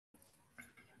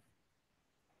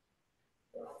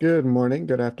Good morning,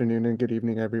 good afternoon, and good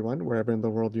evening, everyone, wherever in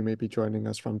the world you may be joining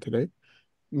us from today.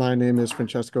 My name is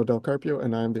Francesco Del Carpio,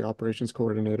 and I am the Operations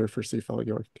Coordinator for CFL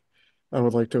York. I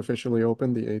would like to officially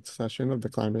open the 8th session of the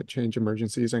Climate Change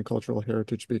Emergencies and Cultural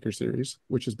Heritage Speaker Series,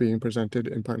 which is being presented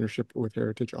in partnership with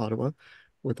Heritage Ottawa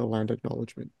with a land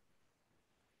acknowledgement.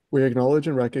 We acknowledge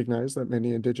and recognize that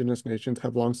many Indigenous nations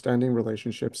have long-standing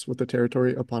relationships with the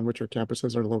territory upon which our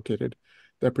campuses are located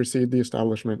that precede the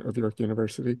establishment of York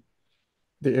University.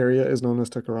 The area is known as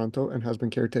Takaranto and has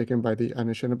been caretaken by the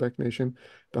Anishinaabe Nation,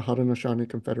 the Haudenosaunee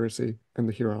Confederacy, and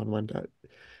the Huron-Wendat.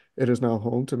 It is now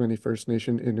home to many First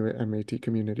Nation, Inuit, and Métis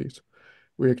communities.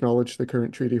 We acknowledge the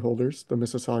current treaty holders, the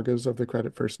Mississaugas of the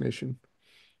Credit First Nation.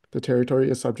 The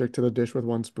territory is subject to the Dish with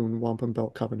One Spoon Wampum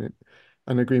Belt Covenant,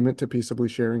 an agreement to peaceably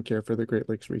share and care for the Great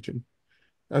Lakes region.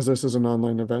 As this is an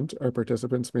online event, our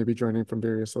participants may be joining from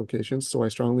various locations, so I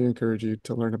strongly encourage you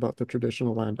to learn about the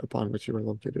traditional land upon which you are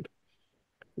located.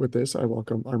 With this, I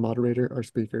welcome our moderator, our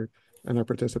speaker, and our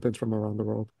participants from around the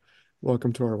world.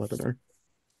 Welcome to our webinar.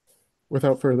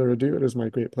 Without further ado, it is my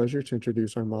great pleasure to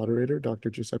introduce our moderator, Dr.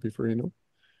 Giuseppe Farino.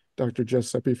 Dr.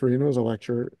 Giuseppe Farino is a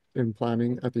lecturer in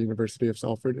planning at the University of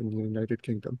Salford in the United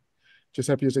Kingdom.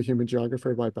 Giuseppe is a human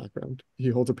geographer by background. He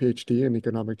holds a PhD in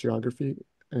economic geography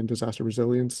and disaster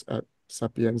resilience at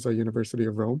Sapienza University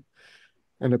of Rome,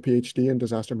 and a PhD in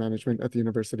disaster management at the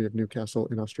University of Newcastle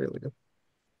in Australia.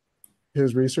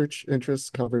 His research interests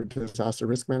cover disaster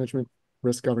risk management,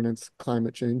 risk governance,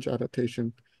 climate change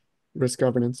adaptation, risk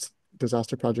governance,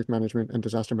 disaster project management, and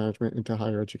disaster management into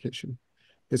higher education.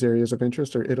 His areas of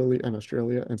interest are Italy and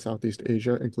Australia and Southeast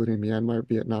Asia, including Myanmar,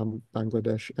 Vietnam,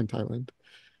 Bangladesh, and Thailand.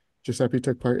 Giuseppe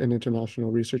took part in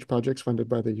international research projects funded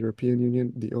by the European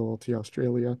Union, the OLT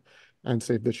Australia, and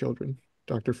Save the Children.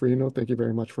 Dr. Farino, thank you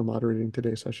very much for moderating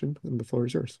today's session, and the floor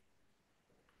is yours.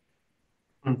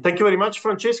 Thank you very much,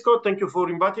 Francesco. Thank you for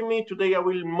inviting me. Today I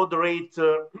will moderate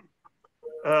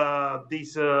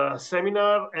this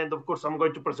seminar, and of course I'm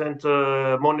going to present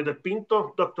Monia del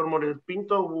Pinto, Dr. Monia del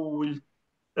Pinto, who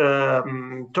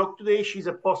will talk today. She's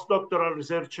a postdoctoral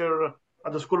researcher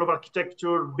at the School of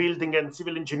Architecture, Building and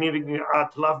Civil Engineering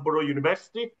at Loughborough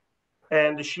University,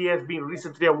 and she has been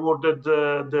recently awarded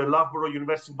the Loughborough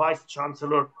University Vice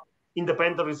Chancellor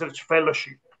Independent Research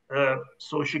Fellowship.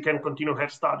 So she can continue her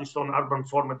studies on urban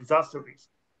form and disaster risk.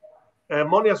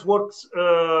 Monia's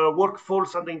work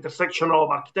falls at the intersection of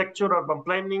architecture, urban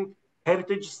planning,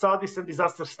 heritage studies, and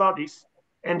disaster studies,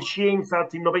 and she aims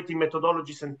at innovating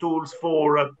methodologies and tools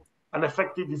for an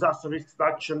effective disaster risk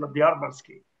reduction at the urban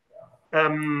scale.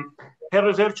 Her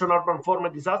research on urban form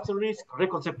and disaster risk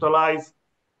reconceptualizes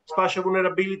spatial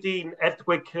vulnerability in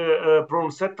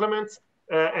earthquake-prone settlements,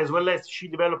 as well as she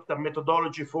developed a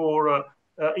methodology for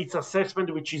its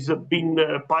assessment, which is being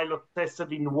pilot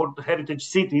tested in World Heritage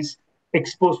cities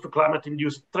exposed to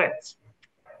climate-induced threats.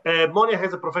 Monia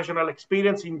has a professional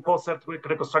experience in post-earthquake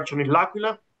reconstruction in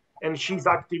L'Aquila, and she's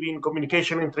active in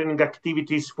communication and training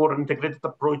activities for an integrated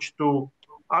approach to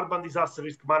urban disaster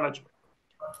risk management.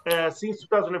 Since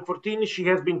 2014, she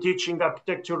has been teaching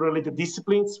architecture-related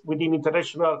disciplines within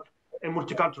international and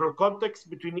multicultural contexts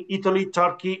between Italy,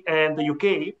 Turkey, and the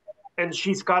UK, and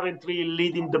she's currently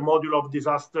leading the module of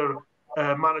disaster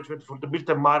management for the built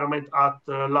environment at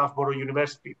Loughborough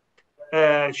University.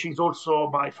 She's also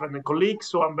my friend and colleague,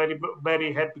 so I'm very,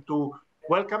 very happy to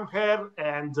welcome her,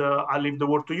 and I'll leave the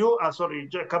word to you. Sorry,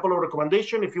 a couple of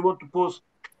recommendations. If you want to pose,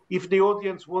 if the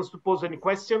audience wants to pose any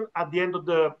question at the end of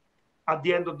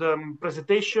the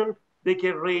presentation, they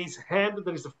can raise hand.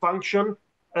 There is a function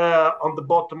on the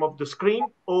bottom of the screen,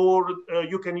 or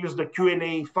you can use the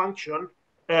Q&A function.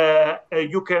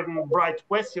 You can write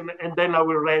question, and then I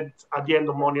will read at the end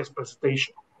of Monia's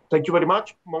presentation. Thank you very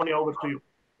much. Monia, over to you.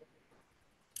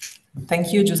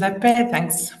 Thank you, Giuseppe.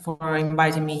 Thanks for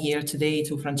inviting me here today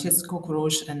to Francesco,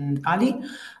 Kurosh, and Ali.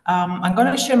 I'm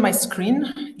going to share my screen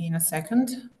in a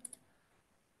second.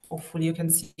 Hopefully you can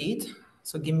see it.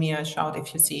 So give me a shout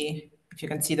if you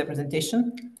can see the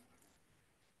presentation.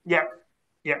 Yeah.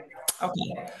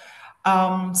 Okay.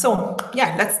 So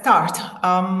yeah, let's start.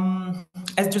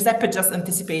 As Giuseppe just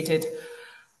anticipated,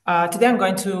 today I'm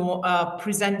going to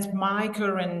present my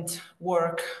current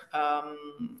work,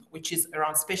 which is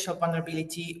around spatial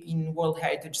vulnerability in World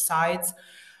Heritage sites,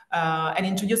 and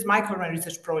introduce my current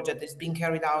research project that is being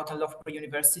carried out at Loughborough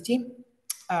University.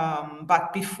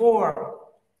 But before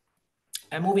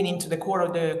moving into the core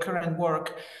of the current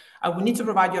work, We need to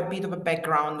provide you a bit of a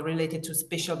background related to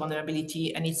spatial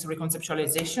vulnerability and its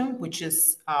reconceptualization, which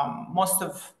is most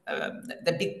of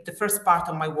the first part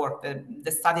of my work,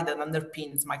 the study that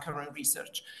underpins my current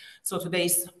research. So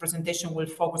today's presentation will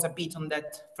focus a bit on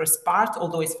that first part,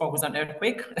 although it's focused on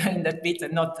earthquake in that bit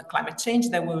and not climate change.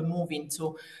 Then we'll move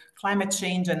into climate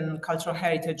change and cultural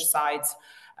heritage sites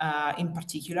in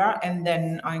particular. And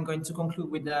then I'm going to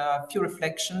conclude with a few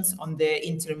reflections on the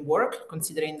interim work,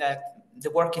 considering that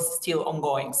the work is still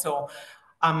ongoing. So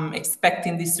I'm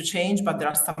expecting this to change, but there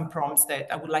are some prompts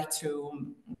that I would like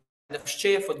to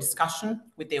share for discussion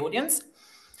with the audience.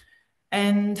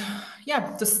 And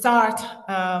yeah, to start,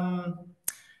 to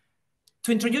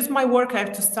introduce my work, I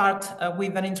have to start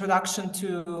with an introduction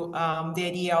to the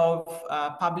idea of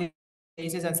public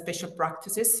spaces and spatial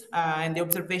practices and the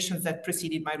observations that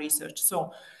preceded my research.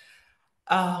 So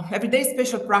everyday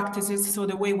spatial practices, so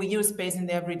the way we use space in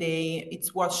the everyday,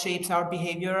 it's what shapes our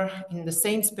behavior in the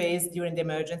same space during the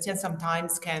emergency and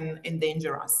sometimes can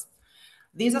endanger us.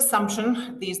 This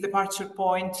assumption, this departure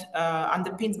point,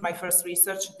 underpins my first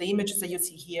research. The images that you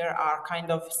see here are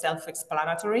kind of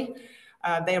self-explanatory.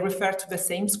 They refer to the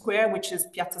same square, which is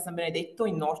Piazza San Benedetto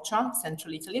in Norcia,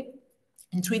 central Italy,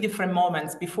 in three different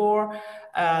moments before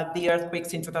the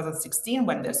earthquakes in 2016,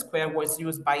 when the square was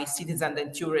used by citizens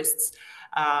and tourists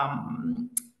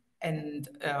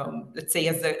let's say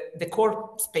as the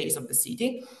core space of the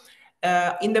city.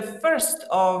 In the first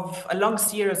of a long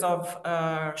series of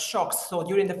shocks, so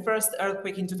during the first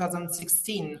earthquake in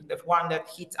 2016, the one that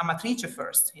hit Amatrice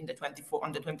first on the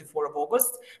 24th of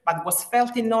August, but was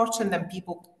felt in Norcia, and then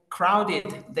people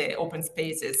crowded the open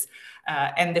spaces.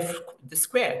 And the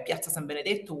square, Piazza San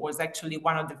Benedetto, was actually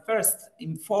one of the first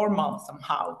informal,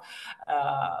 somehow,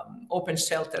 open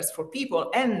shelters for people.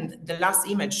 And the last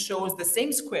image shows the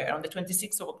same square on the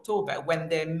 26th of October, when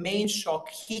the main shock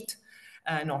hit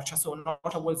Norcia. So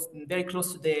Norcia was very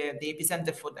close to the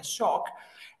epicenter for the shock.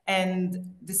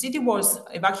 And the city was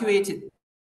evacuated,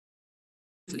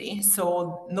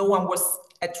 so no one was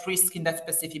at risk in that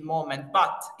specific moment.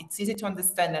 But it's easy to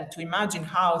understand and to imagine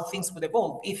how things would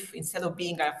evolve if, instead of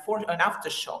being an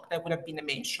aftershock, there would have been a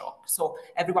main shock. So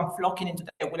everyone flocking into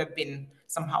that would have been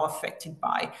somehow affected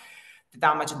by the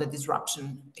damage and the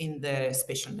disruption in the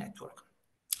spatial network.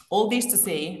 All this to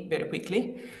say, very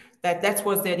quickly, that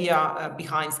was the idea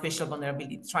behind spatial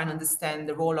vulnerability, trying to understand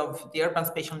the role of the urban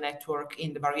spatial network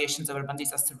in the variations of urban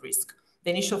disaster risk.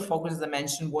 The initial focus, as I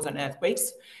mentioned, was on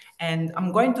earthquakes, and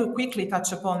I'm going to quickly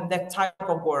touch upon that type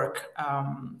of work,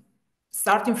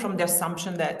 starting from the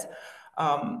assumption that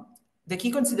the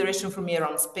key consideration for me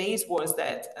around space was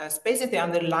that space is the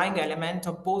underlying element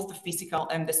of both the physical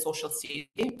and the social city,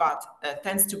 but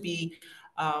tends to be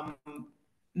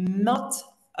not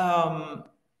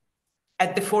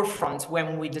at the forefront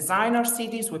when we design our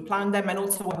cities, we plan them, and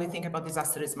also when we think about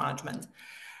disaster risk management.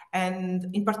 And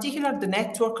in particular, the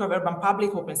network of urban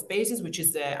public open spaces, which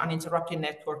is the uninterrupted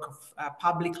network of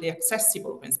publicly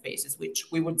accessible open spaces,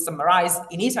 which we would summarize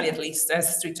in Italy at least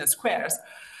as streets and squares,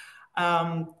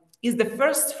 is the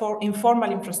first for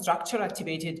informal infrastructure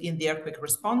activated in the earthquake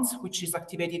response, which is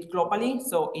activated globally,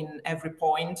 so in every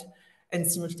point and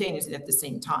simultaneously at the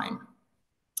same time.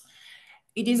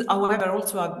 It is, however,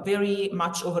 also a very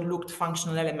much overlooked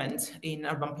functional element in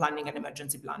urban planning and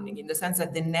emergency planning, in the sense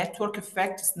that the network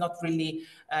effect is not really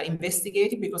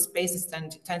investigated, because spaces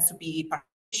tends to be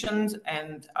partitioned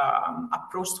and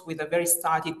approached with a very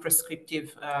static,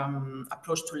 prescriptive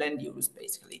approach to land use,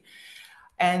 basically.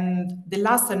 And the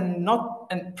last and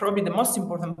probably the most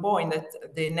important point,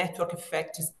 that the network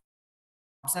effect is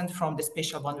absent from the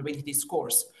spatial vulnerability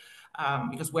discourse.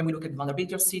 Because when we look at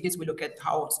vulnerability of cities, we look at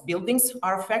how buildings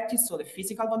are affected, so the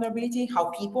physical vulnerability, how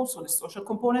people, so the social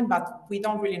component, but we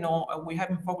don't really know, we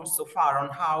haven't focused so far on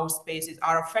how spaces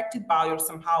are affected by, or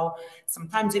somehow,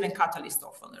 sometimes even catalyst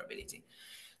of vulnerability.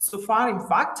 So far, in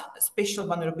fact, spatial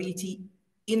vulnerability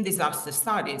in disaster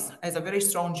studies has a very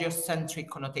strong geocentric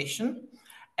connotation,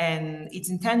 and it's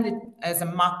intended as a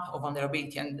map of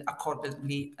vulnerability and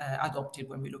accordingly adopted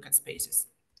when we look at spaces.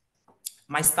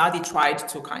 My study tried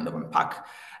to kind of unpack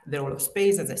the role of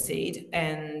space, as I said,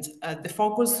 and the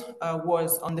focus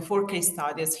was on the 4 case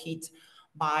studies hit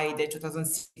by the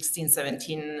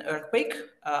 2016-17 earthquake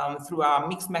through a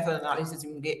mixed method analysis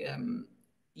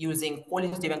using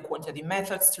qualitative and quantitative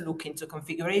methods to look into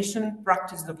configuration,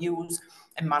 practices of use,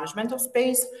 and management of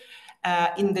space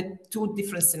in the 2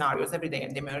 different scenarios, everyday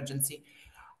and emergency.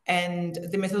 And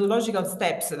the methodological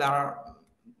steps that are,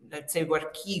 let's say, were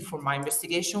key for my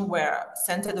investigation were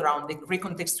centered around the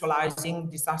recontextualizing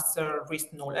disaster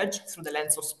risk knowledge through the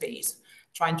lens of space.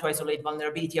 trying to isolate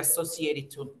vulnerability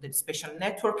associated to the spatial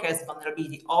network as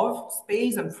vulnerability of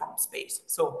space and from space.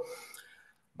 So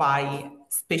by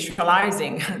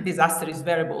spatializing disaster risk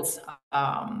variables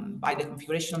by the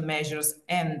configuration measures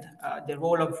and the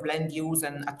role of land use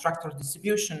and attractor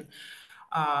distribution,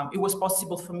 it was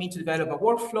possible for me to develop a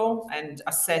workflow and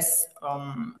assess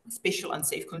spatial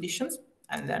unsafe conditions,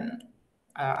 and then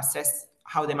assess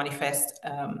how they manifest,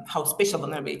 how spatial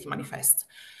vulnerability manifests.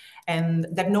 And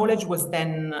that knowledge was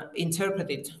then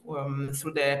interpreted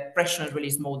through the pressure and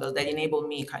release model that enabled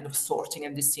me kind of sorting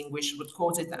and distinguish root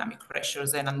causes, dynamic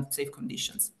pressures, and unsafe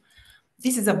conditions.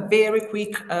 This is a very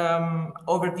quick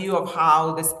overview of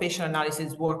how the spatial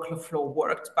analysis workflow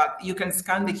worked, but you can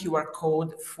scan the QR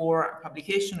code for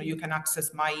publication, or you can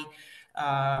access my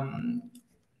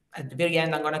at the very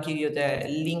end, I'm going to give you the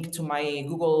link to my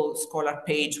Google Scholar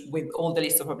page with all the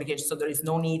list of publications, so there is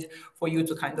no need for you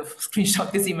to kind of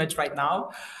screenshot this image right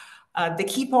now. The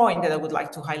key point that I would like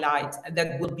to highlight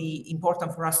that would be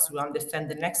important for us to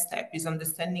understand the next step is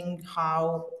understanding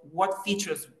what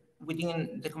features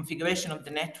within the configuration of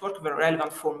the network were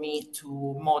relevant for me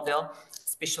to model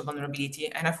spatial vulnerability.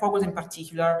 And I focus in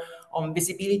particular on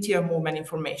visibility and movement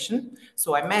information.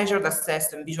 So I measured,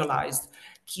 assessed, and visualized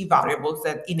key variables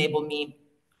that enable me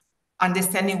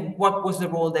understanding what was the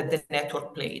role that the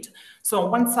network played. So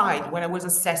on one side, when I was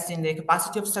assessing the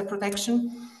capacity of site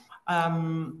protection,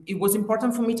 it was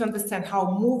important for me to understand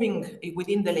how moving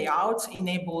within the layout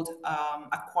enabled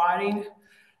acquiring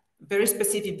very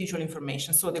specific visual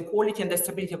information. So the quality and the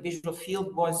stability of visual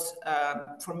field was,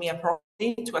 for me, a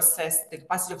property to assess the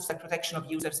capacity of site protection of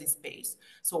users in space.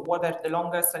 So what are the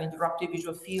longest uninterrupted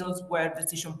visual fields, where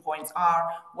decision points are,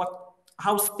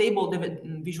 how stable the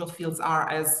visual fields are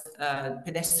as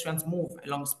pedestrians move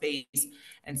along space,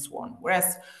 and so on.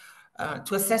 Whereas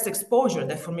to assess exposure,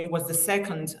 that for me was the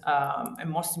second and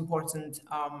most important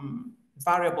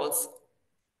variables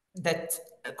that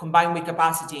combined with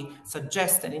capacity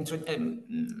suggest and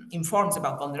informs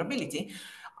about vulnerability,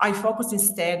 I focused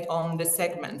instead on the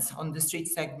segments, on the street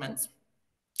segments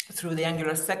through the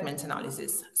angular segment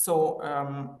analysis.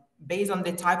 So based on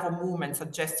the type of movement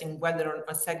suggesting whether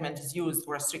a segment is used,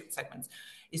 or a street segment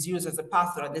is used as a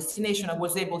path or a destination, I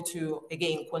was able to,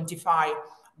 again, quantify,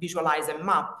 visualize, and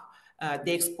map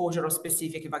the exposure of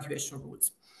specific evacuation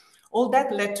routes. All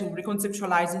that led to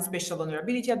reconceptualizing spatial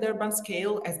vulnerability at the urban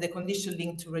scale as the condition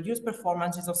linked to reduced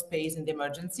performances of space in the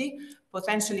emergency,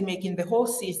 potentially making the whole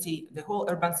city, the whole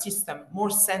urban system, more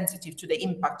sensitive to the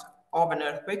impact of an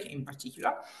earthquake in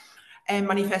particular, and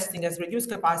manifesting as reduced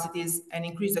capacities and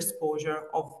increased exposure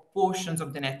of portions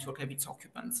of the network and its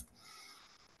occupants.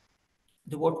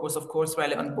 The work was, of course,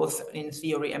 relevant both in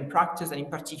theory and practice, and in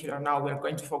particular now we're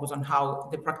going to focus on how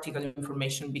the practical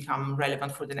information become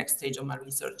relevant for the next stage of my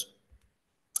research.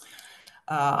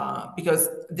 Because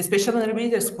the spatial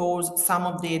vulnerability expose some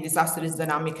of the disaster risk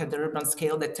dynamic at the urban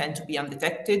scale that tend to be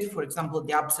undetected. For example,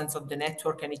 the absence of the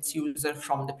network and its user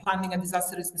from the planning and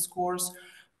disaster risk discourse,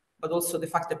 but also the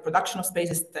fact that production of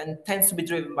spaces tends to be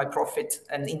driven by profit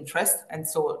and interest, and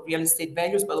so real estate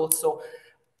values, but also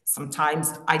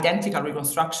sometimes identical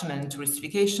reconstruction and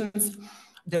touristifications.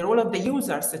 The role of the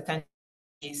users that tend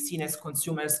is seen as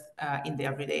consumers in the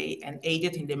everyday and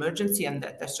aided in the emergency, and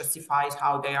that justifies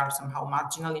how they are somehow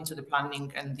marginal into the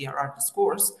planning and DRR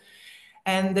discourse.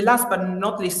 And the last but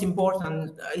not least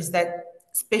important is that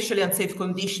spatially unsafe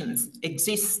conditions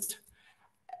exist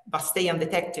but stay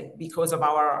undetected because of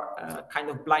our kind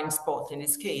of blind spot in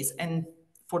this case. And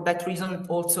for that reason,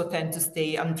 also tend to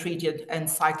stay untreated and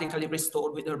cyclically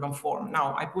restored with urban form.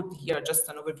 Now, I put here just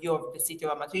an overview of the city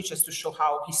of Amatricias to show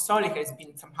how historically it's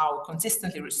been somehow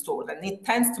consistently restored, and it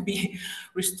tends to be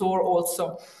restored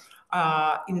also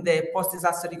in the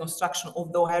post-disaster reconstruction,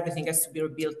 although everything has to be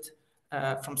rebuilt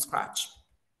from scratch.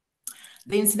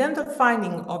 The incidental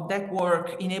finding of that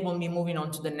work enabled me moving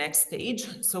on to the next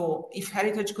stage. So if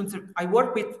heritage, I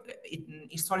work with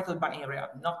historical urban area,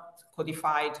 not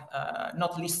codified,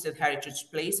 not listed heritage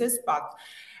places, but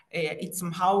it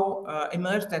somehow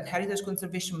emerged that heritage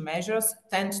conservation measures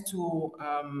tend to,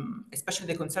 especially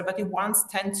the conservative ones,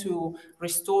 tend to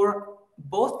restore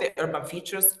both the urban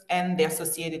features and the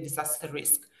associated disaster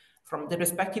risk. From the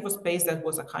perspective of space, that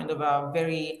was a kind of a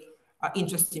very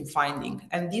interesting finding.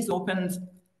 And this opened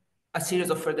a series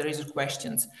of further research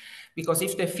questions, because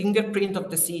if the fingerprint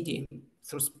of the city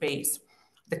through space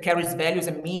that carries values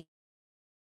and meaning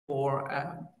for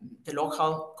the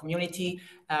local community,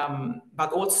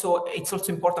 but also it's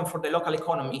also important for the local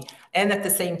economy, and at the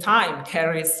same time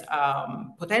carries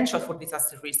potential for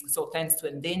disaster risk, so tends to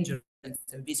endanger and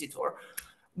visitor.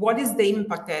 what is the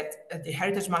impact that the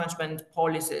heritage management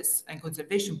policies and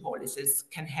conservation policies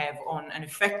can have on an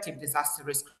effective disaster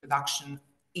risk reduction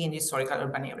in historical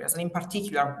urban areas? And in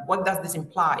particular, what does this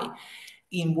imply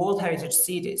in World Heritage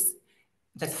cities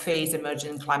that face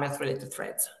emerging climate-related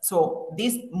threats? So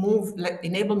this move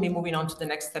enabled me moving on to the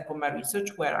next step of my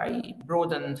research, where I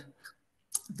broadened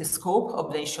the scope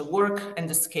of the initial work and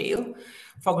the scale,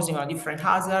 focusing on different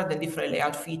hazards and different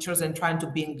layout features and trying to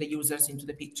bring the users into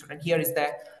the picture. And here is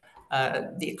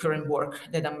the current work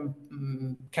that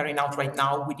I'm carrying out right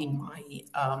now within my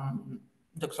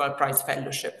doctoral prize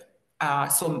fellowship.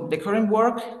 So the current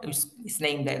work is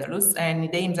named Daedalus, and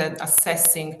it aims at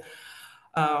assessing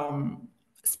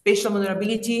spatial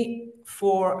vulnerability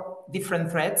for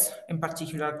different threats, in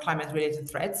particular climate-related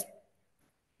threats,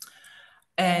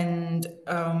 and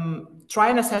try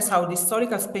and assess how the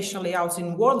historical spatial layouts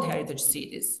in World Heritage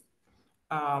cities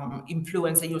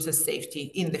influence the user's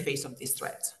safety in the face of these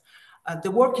threats.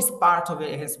 The work is part of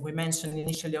it, as we mentioned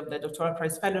initially, of the doctoral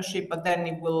prize fellowship, but then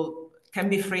it can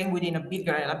be framed within a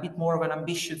bigger and a bit more of an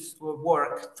ambitious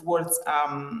work towards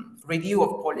review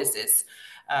of policies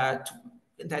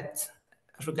that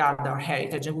regard our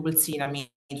heritage, and we will see in a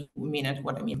minute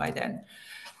what I mean by that.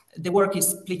 The work is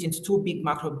split into two big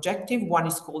macro objectives. One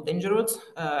is called danger routes,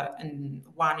 and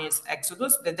one is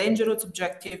exodus. The danger routes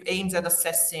objective aims at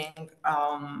assessing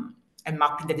and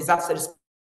mapping the disaster response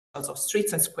of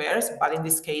streets and squares, but in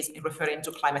this case, referring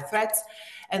to climate threats.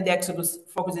 And the exodus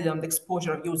focuses on the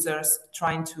exposure of users,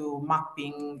 trying to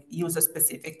mapping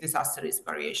user-specific disaster risk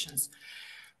variations.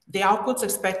 The outputs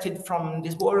expected from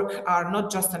this work are not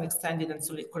just an extended and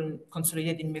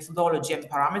consolidated methodology and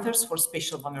parameters for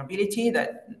spatial vulnerability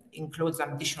that includes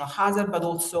an additional hazard, but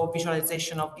also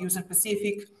visualization of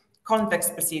user-specific,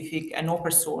 context-specific, and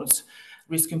open source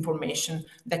risk information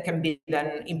that can be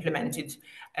then implemented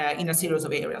in a series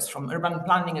of areas, from urban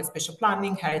planning and spatial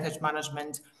planning, heritage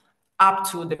management, up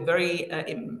to the very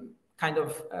kind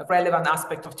of relevant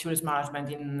aspect of tourism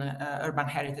management in urban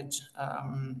heritage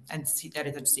and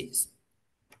heritage cities.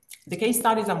 The case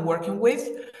studies I'm working with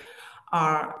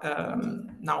are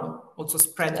now also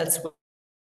spread elsewhere.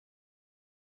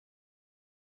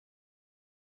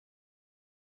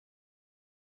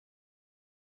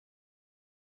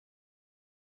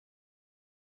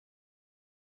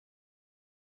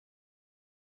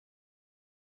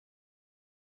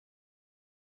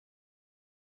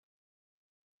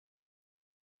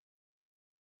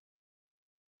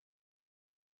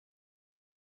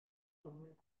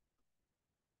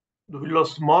 Do we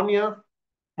lost Monia?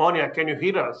 Monia, can you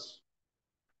hear us?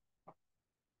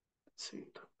 Let's see.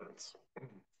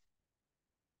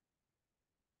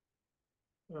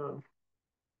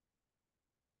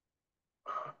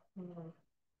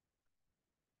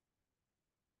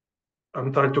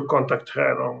 I'm trying to contact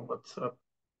her on WhatsApp.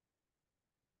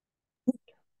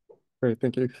 Great,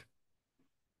 thank you.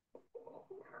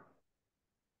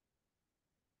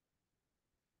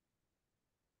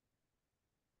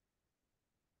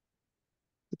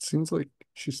 It seems like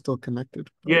she's still connected.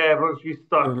 Yeah, but she's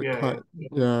stuck.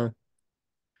 Yeah.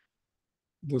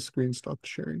 The screen stopped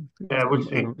sharing. Yeah, we'll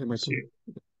see.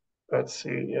 Let's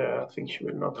see. Yeah, I think she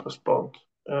will not respond.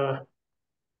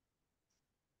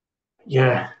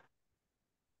 Yeah.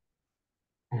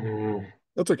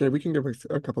 That's okay. We can give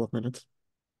a couple of minutes.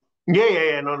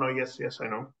 Yeah. No. Yes, I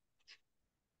know.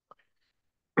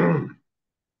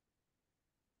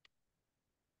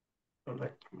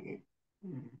 Let me.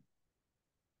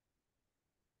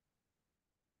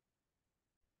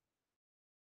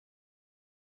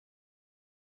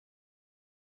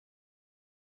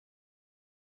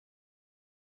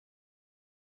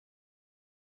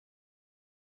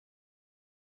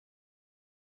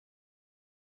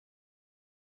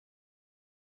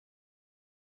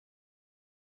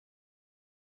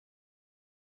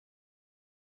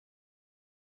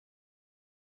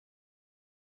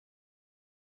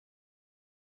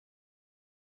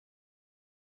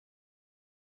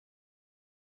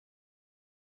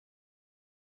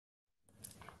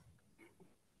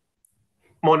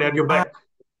 Monia, are you back?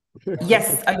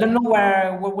 Yes, I don't know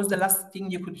what was the last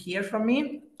thing you could hear from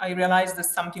me. I realized that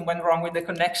something went wrong with the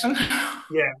connection.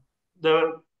 Yeah.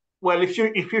 Well, if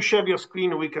you share your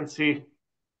screen, we can see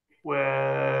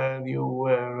where you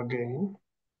were again.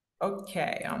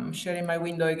 Okay, I'm sharing my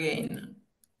window again.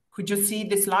 Could you see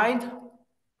the slide?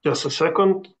 Just a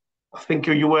second. I think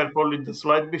you were probably the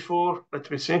slide before.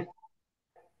 Let me see.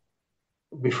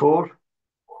 Before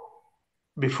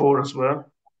as well.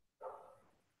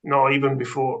 No, even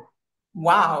before.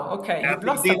 Wow. Okay, you've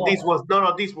lost this was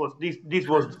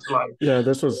the slide. Yeah,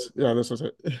 this was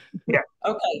it. Yeah.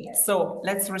 Okay, so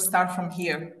let's restart from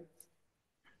here.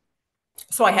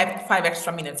 So I have 5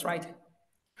 extra minutes, right?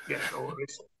 Yes, no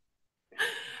worries.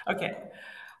 Okay.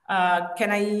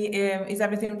 Is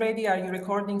everything ready? Are you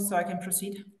recording so I can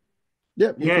proceed?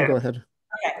 Yep, you can go ahead.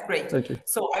 Okay, great. Thank you.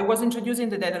 So I was introducing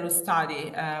the Daedalus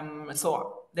study.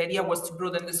 So the idea was to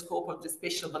broaden the scope of the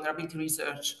spatial vulnerability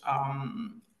research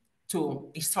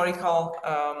to historical,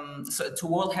 to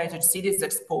World Heritage cities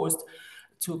exposed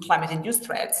to climate-induced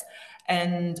threats.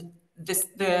 And the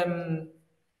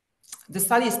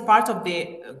study is part of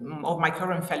my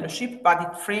current fellowship,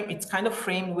 but it's kind of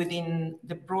framed within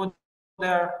the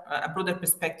a broader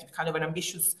perspective, kind of an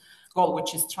ambitious goal,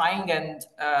 which is trying and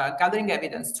gathering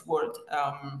evidence toward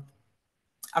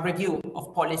a review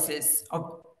of policies,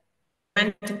 of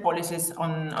policies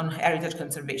on heritage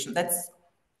conservation. That's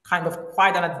kind of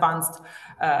quite an advanced,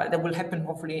 that will happen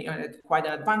hopefully at quite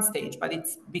an advanced stage, but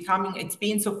it's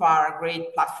been so far a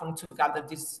great platform to gather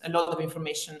a lot of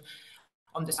information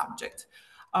on the subject.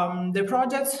 The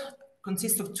project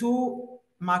consists of 2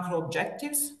 macro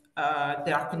objectives.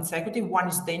 They are consecutive. One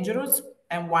is dangerous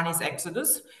and one is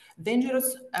exodus.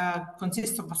 Dangerous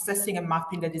consists of assessing and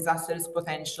mapping the disaster risk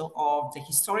potential of the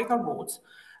historical roads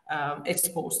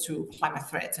exposed to climate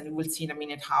threats, and we'll see in a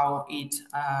minute how it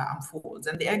unfolds.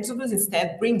 And the exodus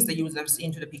instead brings the users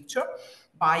into the picture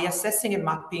by assessing and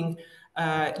mapping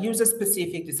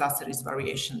user-specific disaster risk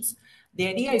variations. The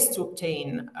idea is to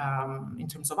obtain, in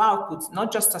terms of outputs,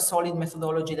 not just a solid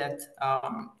methodology that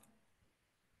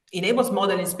enables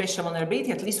modeling spatial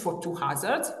vulnerability, at least for 2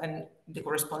 hazards and the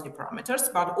corresponding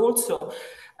parameters, but also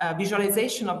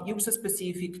visualization of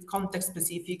user-specific,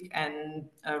 context-specific, and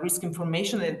risk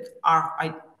information that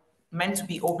are meant to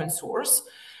be open source,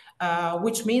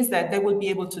 which means that they will be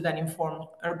able to then inform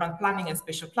urban planning and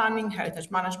spatial planning, heritage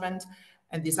management,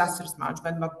 and disasters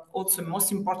management, but also,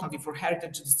 most importantly, for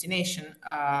heritage destination,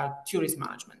 tourist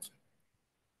management.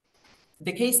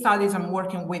 The case studies I'm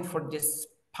working with for this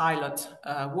pilot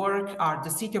work are the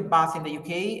city of Bath in the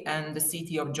UK and the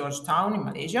city of Georgetown in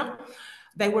Malaysia.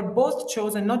 They were both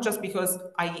chosen not just because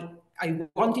I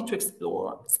wanted to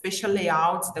explore spatial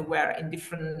layouts that were in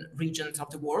different regions of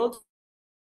the world,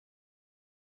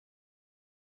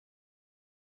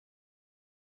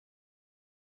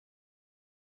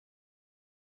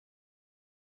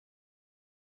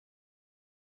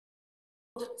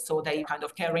 so they kind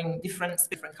of carrying different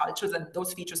cultures, and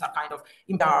those features are kind of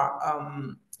in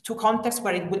our 2 contexts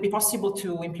where it would be possible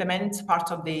to implement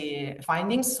part of the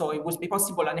findings. So it would be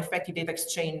possible an effective data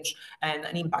exchange and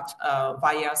an impact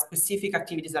via specific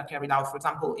activities that are carried out. For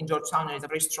example, in Georgetown, there is a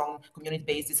very strong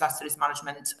community-based disaster risk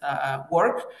management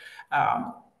work,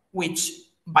 which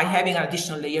by having an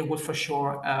additional layer will for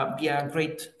sure be a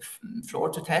great floor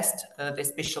to test the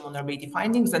spatial vulnerability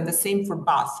findings. And the same for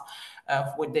Bath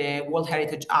with the World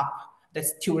Heritage app that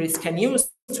tourists can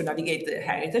use to navigate the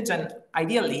heritage. And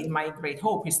ideally, my great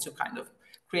hope is to kind of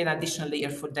create an additional layer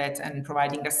for that and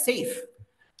providing a safe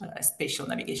spatial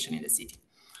navigation in the city.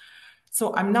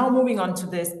 So I'm now moving on to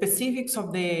the specifics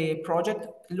of the project,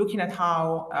 looking at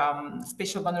how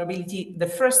spatial vulnerability, the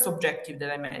first objective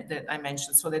that I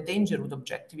mentioned, so the danger root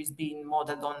objective, is being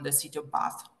modeled on the city of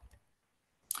Bath.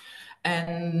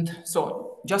 And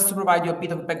so just to provide you a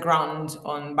bit of background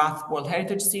on Bath World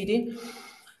Heritage City,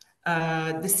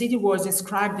 the city was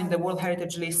inscribed in the World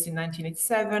Heritage List in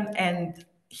 1987, and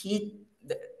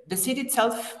the city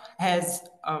itself has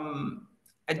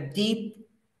a deep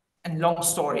and long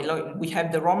story. We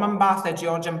have the Roman bath, the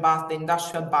Georgian bath, the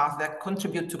industrial bath that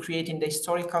contribute to creating the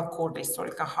historical core, the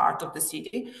historical heart of the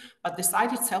city. But the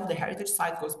site itself, the heritage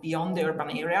site, goes beyond the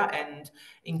urban area and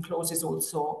encloses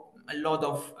also a lot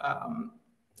of,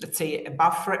 let's say, a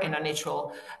buffer and a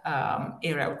natural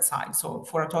area outside. So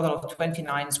for a total of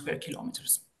 29 square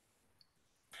kilometers.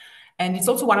 And it's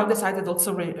also one of the sites that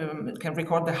also can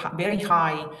record the very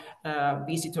high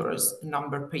visitors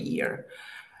number per year.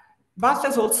 Bath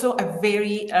has also a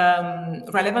very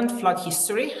relevant flood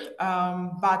history,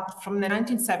 but from the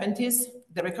 1970s,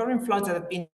 the recurring floods that have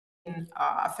been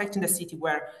affecting the city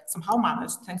were somehow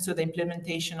managed thanks to the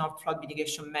implementation of flood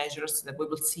mitigation measures that we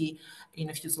will see in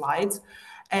a few slides.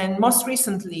 And most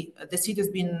recently, the city has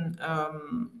been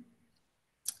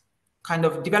kind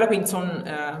of developing its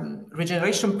own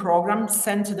regeneration program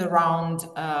centered around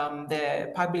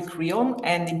the public realm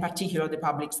and in particular the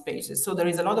public spaces. So there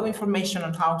is a lot of information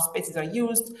on how spaces are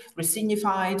used,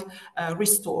 resignified,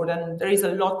 restored, and there is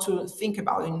a lot to think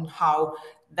about in how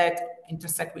that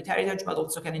intersect with heritage, but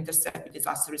also can intersect with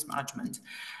disaster risk management.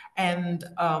 And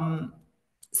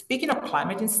speaking of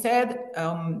climate instead,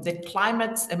 the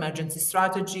climate emergency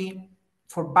strategy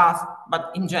for Bath,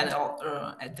 but in general,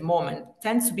 at the moment,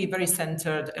 tends to be very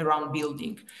centered around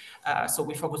building. So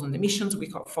we focus on emissions, we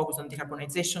focus on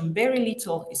decarbonization. Very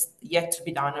little is yet to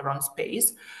be done around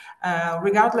space.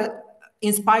 Regardless,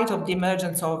 in spite of the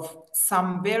emergence of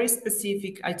some very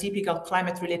specific, atypical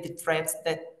climate-related threats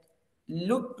that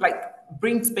look like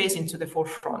bring space into the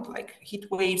forefront, like heat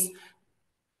waves,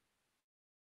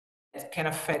 can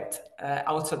affect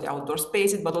also the outdoor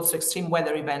spaces, but also extreme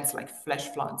weather events like flash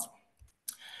floods.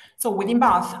 So within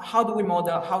Bath, how do we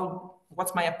model,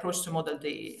 what's my approach to model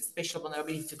the spatial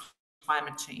vulnerability to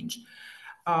climate change?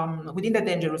 Within the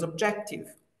dangerous objective,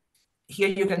 here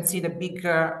you can see the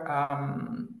bigger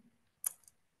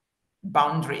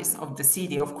boundaries of the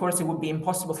city. Of course, it would be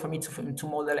impossible for me to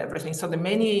model everything. So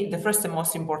the first and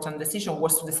most important decision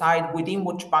was to decide within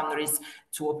which boundaries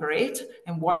to operate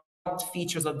and what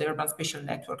features of the urban spatial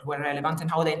network were relevant and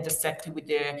how they intersected with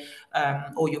the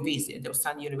OUVs, the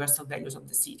standard universal values of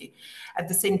the city. At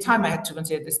the same time, I had to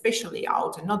consider the spatial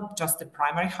layout and not just the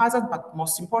primary hazard, but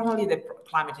most importantly, the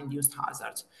climate-induced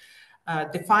hazard.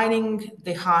 Defining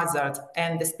the hazard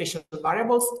and the spatial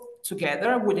variables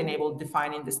together would enable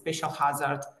defining the spatial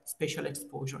hazard, spatial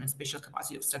exposure, and spatial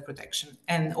capacity of self-protection.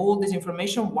 And all this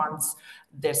information, once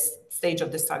this stage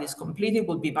of the study is completed,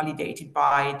 will be validated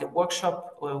by the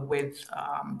workshop with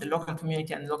the local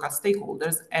community and local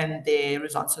stakeholders and the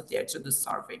results of the Exodus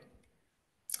survey.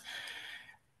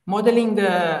 Modeling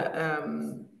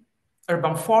the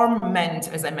urban form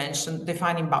meant, as I mentioned,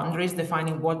 defining boundaries,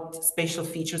 defining what spatial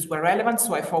features were relevant.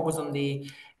 So I focused on the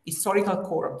historical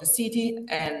core of the city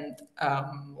and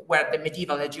where the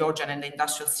medieval, the Georgian, and the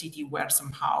industrial city were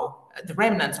somehow, the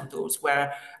remnants of those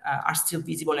are still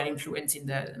visible and influencing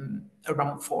the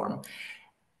urban form.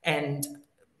 And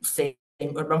same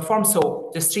urban form,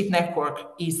 so the street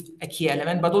network is a key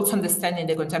element, but also understanding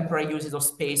the contemporary uses of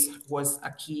space was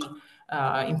a key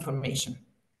information.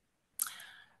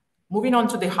 Moving on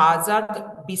to the hazard,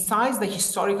 besides the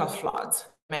historical floods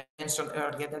mentioned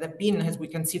earlier that have been, as we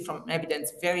can see from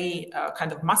evidence, very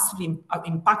kind of massively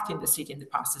impacting the city in the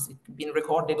past, as it's been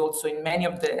recorded also in many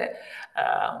of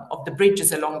the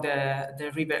bridges along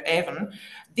the River Avon.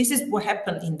 This is what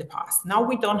happened in the past. Now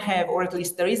we don't have, or at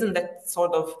least there isn't that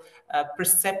sort of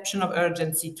perception of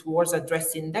urgency towards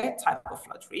addressing that type of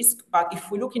flood risk. But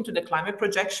if we look into the climate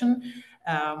projection,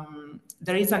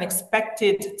 there is an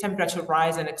expected temperature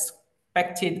rise and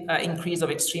expected increase of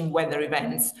extreme weather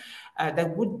events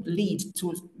that would lead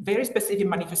to very specific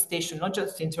manifestation, not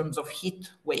just in terms of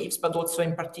heat waves, but also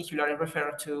in particular, I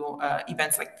refer to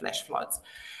events like flash floods.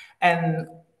 And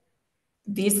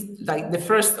this, like the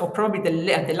first or probably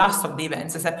the last of the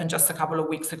events, has happened just a couple of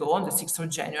weeks ago on the 6th of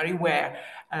January, where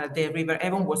the River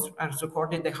Avon has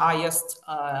recorded the highest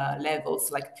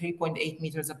levels, like 3.8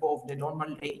 meters above the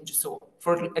normal range. So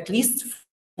for at least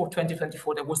for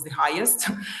 2024, that was the highest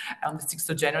on the 6th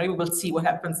of January. We will see what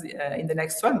happens in the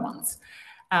next 12 months.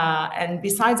 And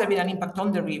besides having an impact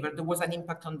on the river, there was an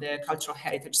impact on the cultural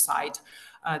heritage site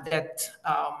that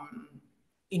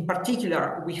in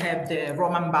particular, we have the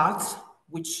Roman baths,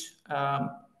 which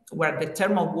where the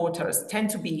thermal waters tend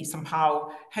to be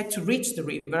somehow had to reach the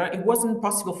river. It wasn't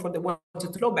possible for the water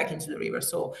to flow back into the river.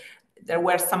 So there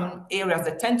were some areas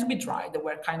that tend to be dry that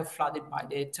were kind of flooded by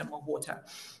the thermal water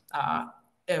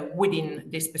within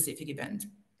this specific event.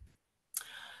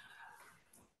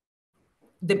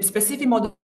 The specific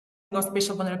model of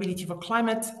spatial vulnerability for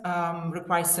climate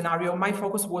requires scenario. My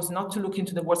focus was not to look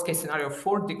into the worst case scenario of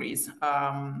 4 degrees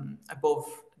above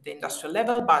the industrial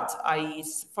level, but I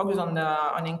focused on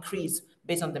an increase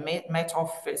based on the Met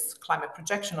Office climate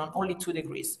projection on only 2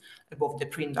 degrees above the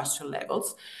pre-industrial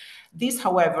levels. This,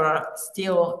 however,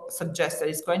 still suggests that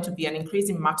it's going to be an increase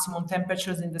in maximum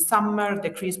temperatures in the summer,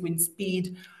 decreased wind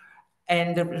speed,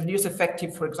 and the reduced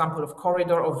effective, for example,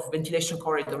 of ventilation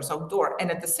corridors outdoor. And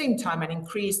at the same time, an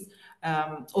increase,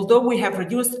 although we have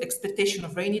reduced expectation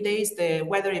of rainy days, the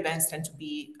weather events tend to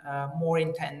be more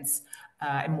intense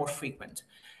and more frequent.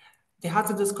 The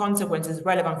hazardous consequences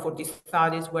relevant for these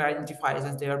studies were identified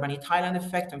as the urban heat island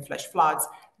effect and flash floods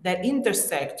that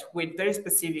intersect with very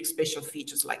specific spatial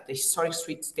features like the historic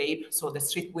streetscape, so the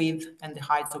street width and the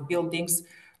heights of buildings,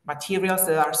 materials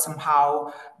that are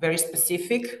somehow very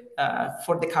specific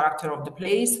for the character of the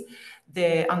place,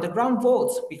 the underground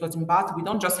vaults, because in Bath we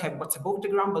don't just have what's above the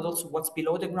ground, but also what's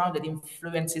below the ground that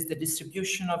influences the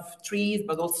distribution of trees,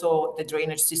 but also the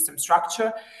drainage system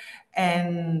structure.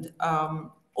 And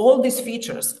all these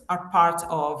features are part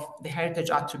of the heritage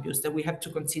attributes that we have to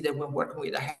consider when working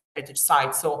with a heritage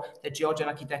site. So the Georgian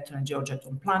architecture and Georgian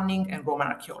planning and Roman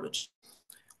archaeology.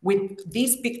 With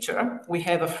this picture, we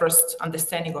have a first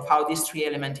understanding of how these 3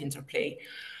 elements interplay.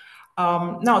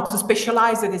 Now, to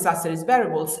specialize the disaster risk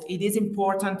variables, it is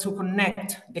important to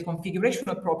connect the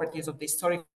configurational properties of the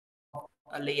historical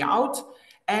layout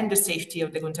and the safety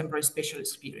of the contemporary spatial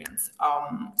experience.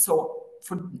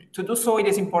 To do so, it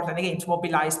is important, again, to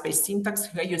mobilize space syntax.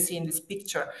 Here you see in this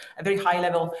picture a very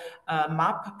high-level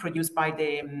map produced by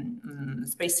the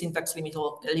Space Syntax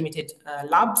Limited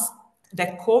Labs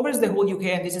that covers the whole UK,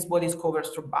 and this is what is covered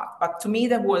through BAT. But to me,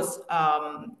 that was,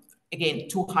 again,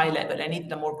 too high level. I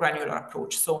need a more granular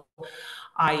approach. So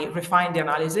I refined the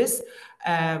analysis,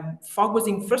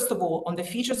 focusing, first of all, on the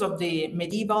features of the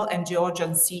medieval and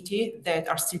Georgian city that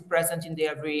are still present in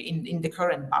the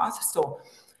current BAT. So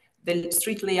the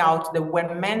street layout that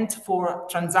were meant for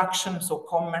transaction, so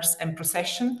commerce and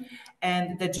procession,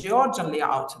 and the Georgian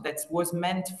layout that was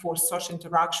meant for social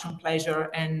interaction,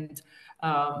 pleasure, and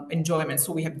enjoyment.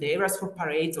 So we have the areas for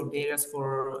parades or the areas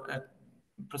for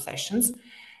processions.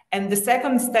 And the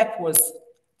second step was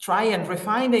try and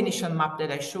refine the initial map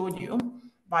that I showed you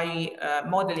by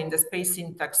modeling the space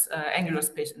syntax, angular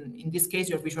space. In this case,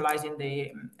 you're visualizing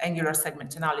the angular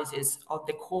segment analysis of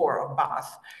the core of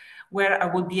BATH, where I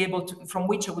will be able to, from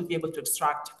which I will be able to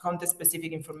extract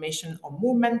context-specific information on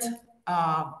movement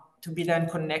to be then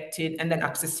connected, and then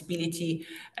accessibility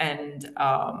and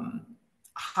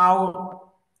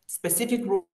how specific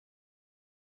rules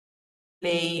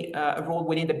play a role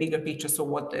within the bigger picture. So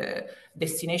what the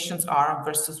destinations are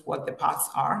versus what the paths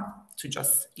are, to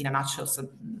just in a nutshell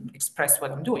express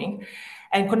what I'm doing,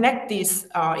 and connect this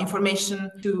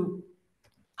information to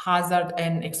hazard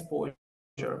and exposure.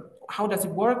 How does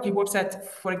it work? It works at,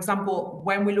 for example,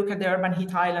 when we look at the urban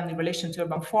heat island in relation to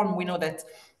urban form, we know that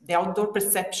the outdoor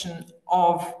perception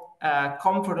of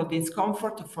comfort or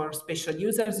discomfort for spatial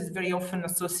users is very often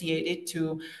associated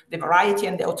to the variety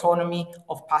and the autonomy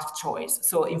of path choice.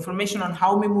 So information on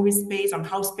how we move in space, on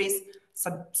how space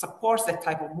supports that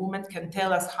type of movement can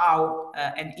tell us how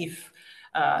and if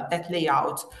that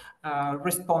layout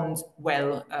responds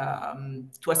well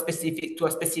to a specific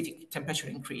temperature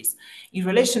increase. In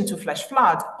relation to flash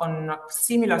flood, on a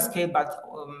similar scale, but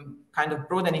kind of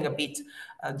broadening a bit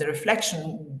the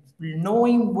reflection,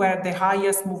 knowing where the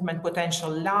highest movement potential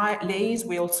lays,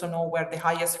 we also know where the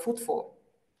highest footfall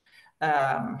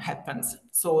happens.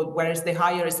 So where is the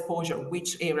higher exposure,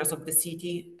 which areas of the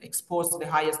city expose the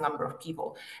highest number of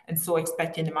people, and so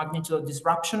expecting the magnitude of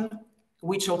disruption,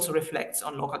 which also reflects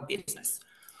on local business.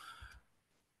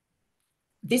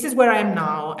 This is where I am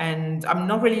now, and I'm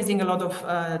not releasing a lot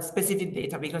of specific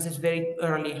data because it's very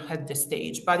early at this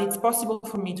stage, but it's possible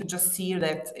for me to just see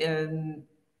that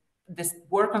this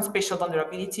work on spatial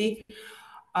vulnerability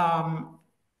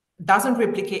doesn't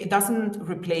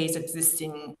replace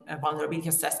existing vulnerability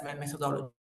assessment methodology.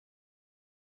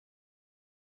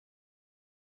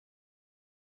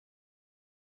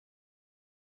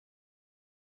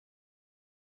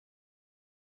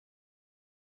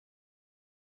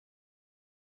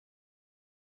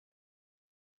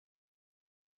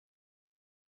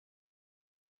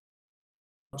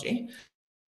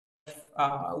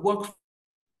 Work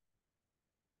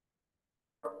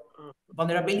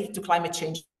vulnerability to climate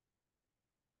change.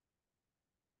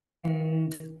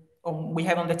 And we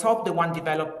have on the top the one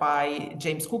developed by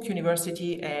James Cook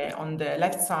University. On the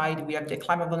left side, we have the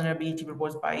climate vulnerability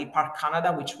proposed by Park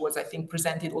Canada, which was, I think,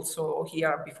 presented also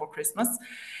here before Christmas.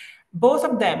 Both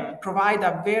of them provide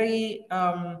a very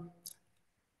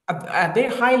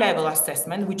high-level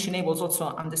assessment, which enables also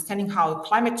understanding how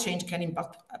climate change can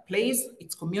impact a place,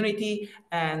 its community,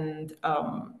 and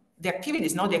the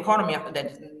activities, not the economy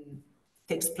that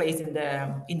takes place in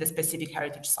the specific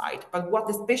heritage site. But what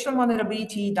the spatial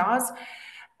vulnerability does,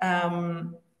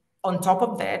 on top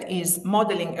of that, is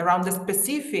modeling around the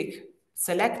specific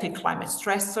selected climate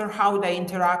stressor, how they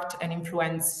interact and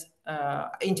influence,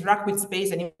 interact with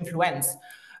space and influence.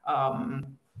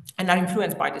 And are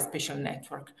influenced by the spatial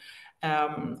network.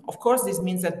 Of course, this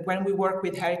means that when we work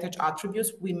with heritage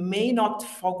attributes, we may not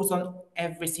focus on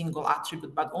every single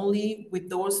attribute, but only with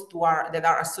those that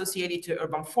are associated to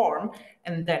urban form,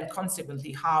 and then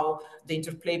consequently how the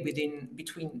interplay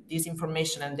between this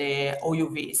information and the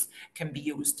OUVs can be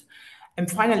used. And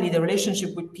finally, the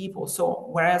relationship with people. So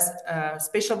whereas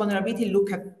spatial vulnerability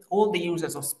look at all the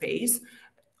users of space,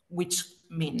 which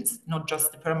means not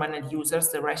just the permanent users,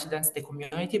 the residents, the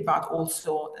community, but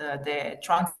also the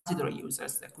transitory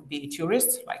users. That could be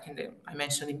tourists, like I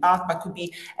mentioned in Bath, but could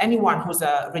be anyone who's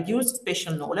a reduced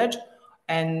spatial knowledge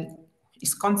and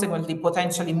is consequently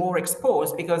potentially more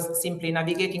exposed, because simply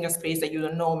navigating a space that you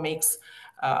don't know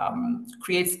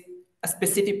creates a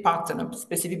specific pattern, a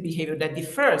specific behavior that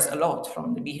differs a lot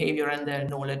from the behavior and the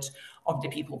knowledge of the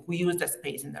people who use that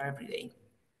space in their everyday.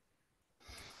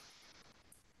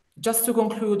 Just to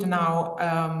conclude now,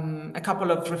 a couple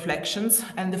of reflections.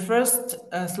 And the first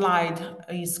slide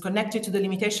is connected to the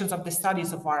limitations of the study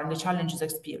so far and the challenges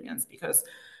experienced, because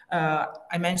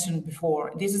I mentioned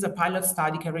before, this is a pilot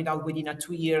study carried out within a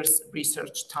 2 years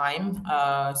research time.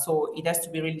 So it has to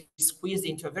be really squeezed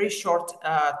into a very short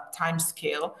time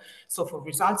scale. So for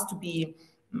results to be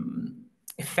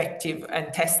effective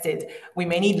and tested, we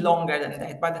may need longer than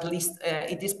that, but at least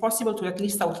it is possible to at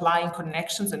least outline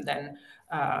connections and then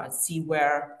see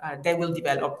where they will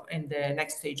develop in the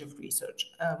next stage of research.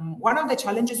 One of the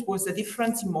challenges was the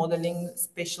difference in modeling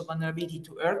spatial vulnerability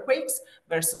to earthquakes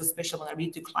versus spatial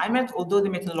vulnerability to climate. Although the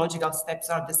methodological steps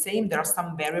are the same, there are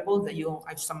some variables that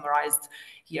I've summarized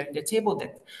here in the table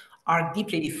that are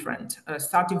deeply different,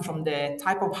 starting from the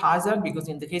type of hazard, because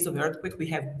in the case of earthquake, we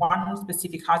have one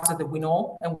specific hazard that we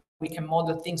know and we can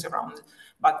model things around.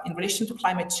 But in relation to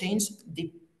climate change,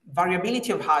 the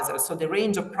variability of hazards, so the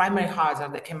range of primary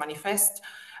hazard that can manifest,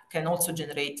 can also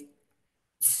generate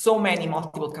so many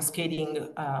multiple cascading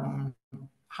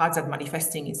hazard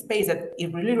manifesting in space that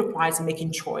it really requires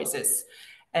making choices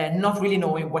and not really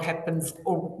knowing what happens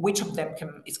or which of them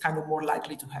is kind of more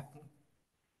likely to happen.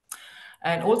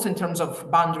 And also in terms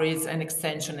of boundaries and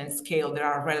extension and scale, there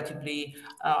are relatively,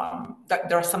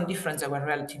 there are some differences that were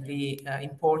relatively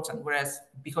important, whereas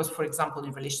because, for example,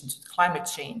 in relation to climate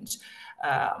change,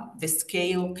 the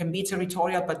scale can be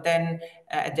territorial, but then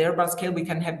at the urban scale, we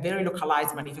can have very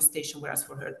localized manifestation, whereas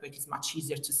for earthquake, it's much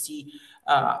easier to see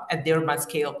at the urban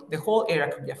scale, the whole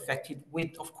area could be affected with,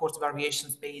 of course,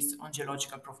 variations based on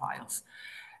geological profiles.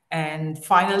 And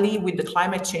finally, with the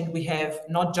climate change, we have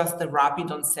not just the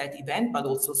rapid onset event, but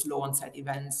also slow onset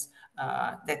events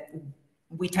that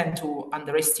we tend to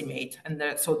underestimate. And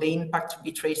so the impact to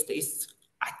be traced is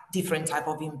a different type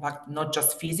of impact, not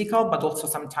just physical, but also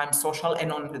sometimes social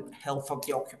and on the health of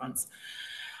the occupants.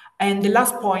 And the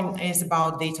last point is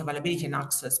about data availability and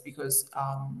access, because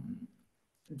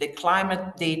the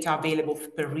climate data available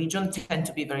per region tend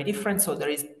to be very different. So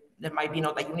there might be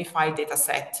not a unified data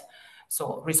set.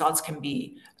 So results can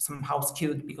be somehow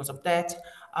skewed because of that.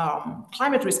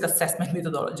 Climate risk assessment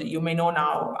methodology. You may know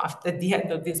now, after the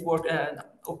end of this work,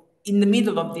 in the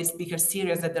middle of this bigger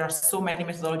series, that there are so many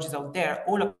methodologies out there,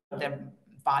 all of them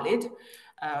valid,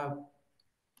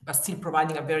 but still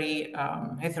providing a very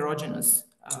heterogeneous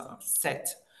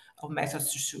set of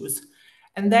methods to choose.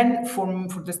 And then for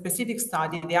the specific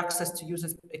study, the access to user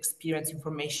experience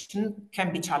information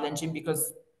can be challenging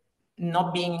because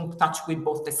not being in touch with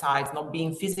both the sides, not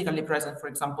being physically present, for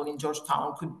example, in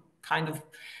Georgetown, could kind of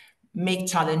make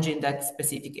challenging that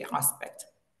specific aspect.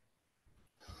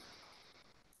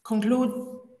 Conclude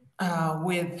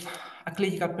with a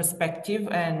clinical perspective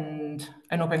and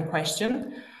an open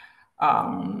question.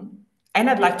 And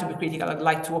I'd like to be critical. I'd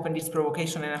like to open this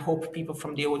provocation, and I hope people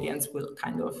from the audience will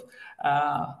kind of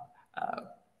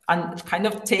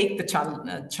take the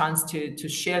chance to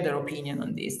share their opinion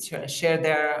on this, to share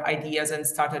their ideas and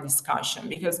start a discussion.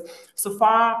 Because so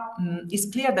far, it's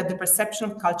clear that the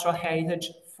perception of cultural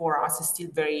heritage for us is still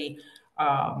very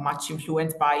much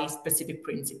influenced by specific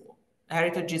principle.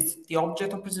 Heritage is the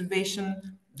object of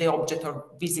preservation, the object of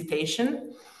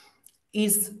visitation,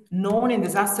 is known in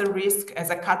disaster risk as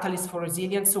a catalyst for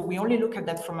resilience. So we only look at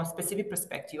that from a specific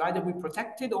perspective. Either we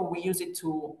protect it or we use it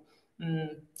to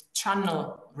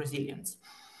channel resilience.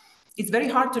 It's very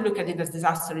hard to look at it as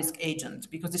disaster risk agent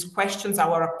because this questions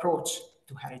our approach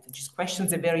to heritage. It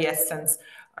questions the very essence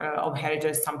of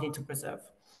heritage as something to preserve.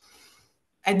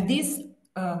 And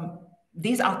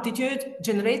this attitude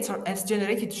has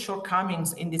generated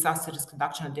shortcomings in disaster risk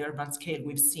reduction at the urban scale.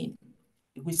 We've seen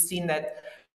that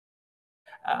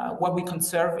what we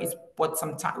conserve is what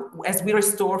sometimes, as we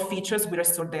restore features, we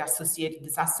restore the associated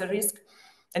disaster risk.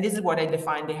 And this is what I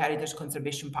define the heritage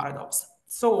conservation paradox.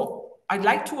 So I'd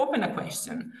like to open a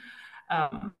question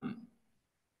that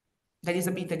is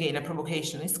a bit, again, a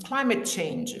provocation. Is climate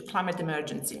change, climate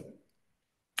emergency,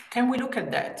 can we look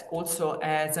at that also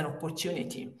as an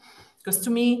opportunity? Because to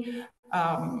me,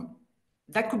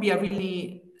 that could be a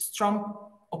really strong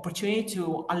opportunity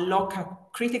to unlock a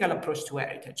critical approach to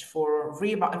heritage, for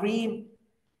renegotiate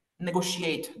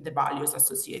the values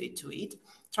associated to it,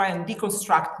 try and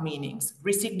deconstruct meanings,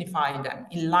 resignify them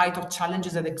in light of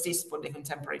challenges that exist for the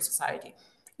contemporary society,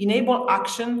 enable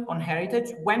action on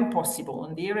heritage when possible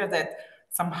in the area that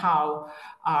somehow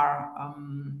are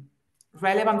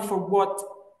relevant for what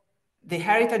the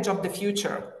heritage of the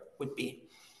future would be,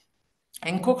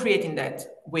 and co-creating that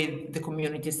with the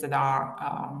communities that are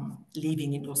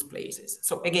living in those places.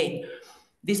 So again,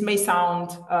 this may sound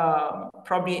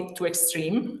probably too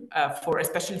extreme,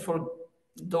 especially for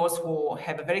those who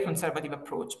have a very conservative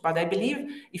approach. But I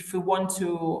believe if we want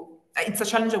to, it's a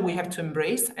challenge that we have to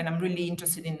embrace, and I'm really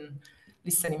interested in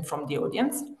listening from the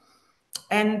audience.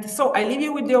 And so I leave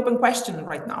you with the open question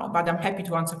right now, but I'm happy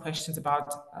to answer questions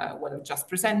about what I've just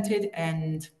presented.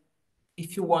 And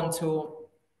if you want to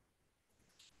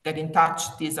get in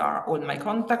touch, these are all my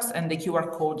contacts, and the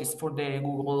QR code is for the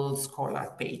Google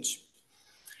Scholar page.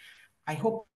 I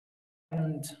hope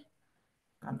and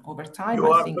over time,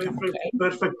 You I are think I'm okay.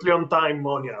 perfectly on time,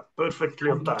 Monia,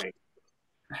 perfectly on time.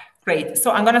 Great.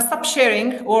 So I'm going to stop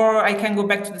sharing, or I can go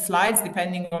back to the slides,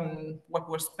 depending on what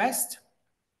works best.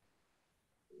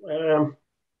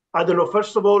 I don't know.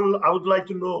 First of all, I would like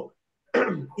to know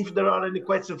if there are any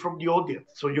questions from the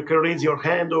audience. So you can raise your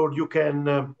hand, or you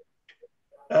can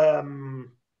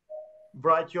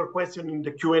write your question in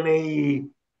the Q&A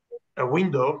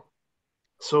window.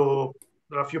 So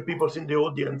there are a few people in the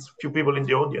audience who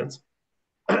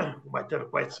might have a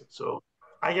question. So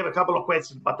I have a couple of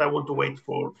questions, but I want to wait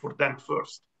for them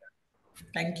first.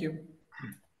 Thank you.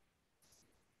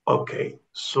 Okay,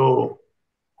 so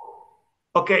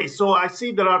I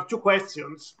see there are two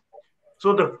questions.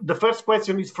 So the first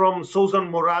question is from Susan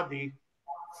Moradi,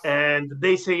 and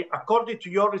they say, according to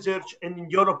your research and in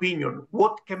your opinion,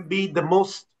 what can be the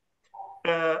most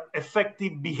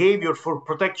effective behavior for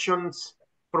protection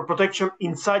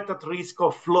in sites at risk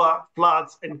of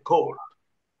floods and cold?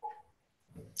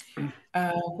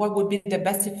 What would be the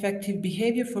best effective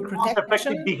behavior for protection? Most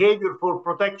effective behavior for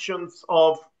protections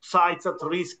of sites at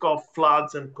risk of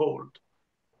floods and cold.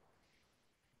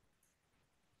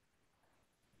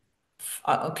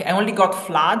 Okay, I only got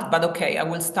flood, but okay, I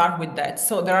will start with that.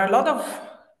 So there are a lot of,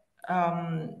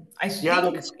 I think... Yeah,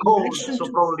 it's cold,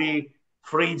 so probably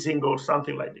freezing or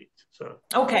something like this. So.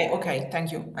 Okay,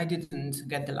 thank you. I didn't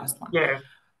get the last one. Yeah.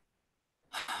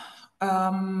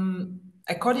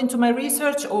 According to my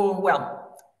research,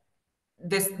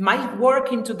 my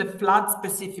work into the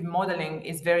flood-specific modeling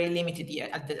is very limited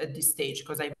yet at this stage,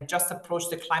 because I've just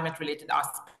approached the climate-related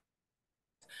aspect.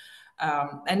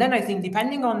 And then I think,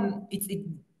 depending on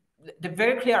the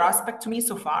very clear aspect to me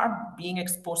so far, being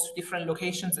exposed to different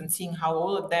locations and seeing how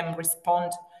all of them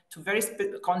respond to very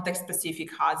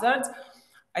context-specific hazards,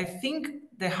 I think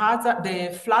the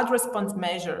flood response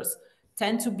measures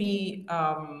tend to be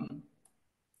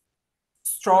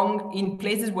strong in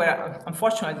places where,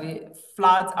 unfortunately,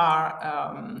 floods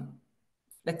are,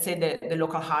 let's say, the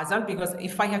local hazard. Because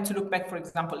if I have to look back, for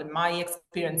example, in my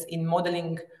experience in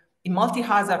modeling in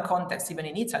multi-hazard contexts, even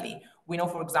in Italy, we know,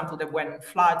 for example, that when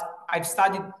flood, I've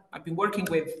been working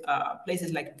with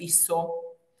places like Visso,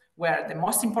 where the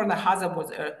most important hazard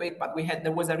was earthquake, but there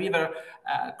is a river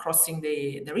crossing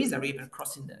the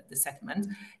settlement.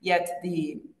 Yet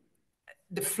the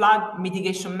flood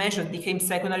mitigation measures became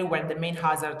secondary when the main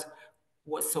hazard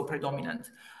was so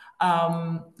predominant.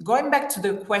 Going back to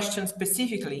the question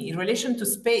specifically in relation to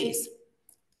space,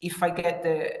 if I got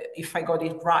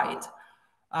it right,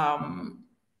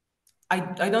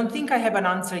 I don't think I have an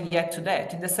answer yet to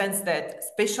that, in the sense that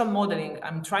spatial modeling,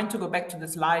 I'm trying to go back to the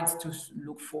slides to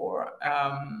look for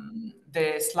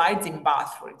the slides in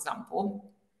Bath, for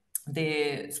example,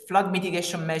 the flood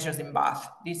mitigation measures in Bath.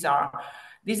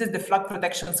 This is the flood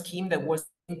protection scheme that was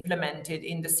implemented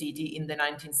in the city in the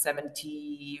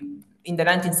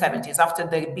 1970s, after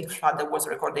the big flood that was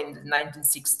recorded in the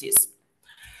 1960s.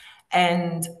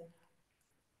 And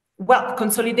well,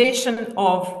 consolidation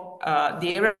of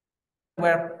the area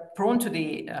were prone to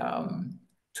the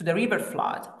river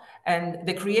flood, and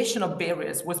the creation of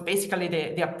barriers was basically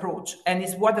the approach, and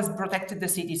is what has protected the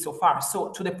city so far. So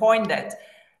to the point that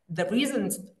the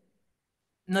reasons,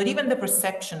 not even the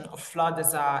perception of flood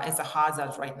as a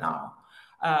hazard right now.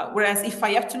 Whereas if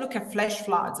I have to look at flash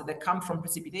floods that come from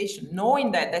precipitation,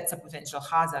 knowing that that's a potential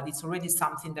hazard, it's already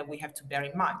something that we have to bear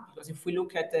in mind. Because if we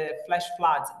look at the flash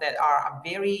floods that are a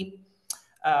very,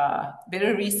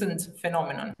 very recent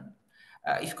phenomenon,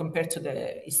 if compared to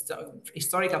the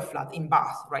historical flood in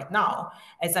Bath right now,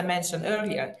 as I mentioned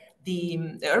earlier,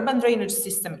 the urban drainage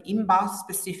system in Bath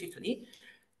specifically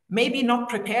may be not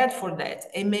prepared for that,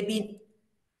 and may be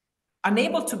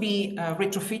unable to be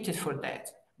retrofitted for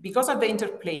that, because of the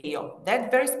interplay of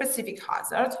that very specific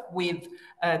hazard with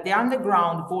the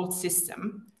underground vault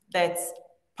system that's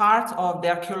part of the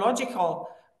archaeological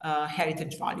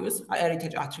heritage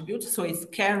attributes. So it's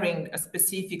carrying a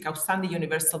specific outstanding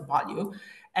universal value,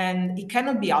 and it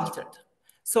cannot be altered.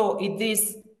 So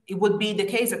it would be the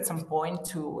case at some point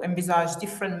to envisage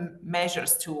different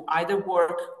measures to either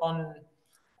work on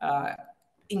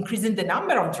increasing the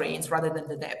number of drains rather than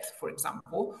the depth, for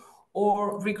example,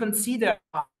 or reconsider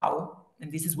how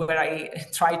and this is where I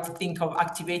try to think of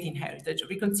activating heritage,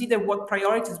 reconsider what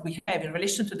priorities we have in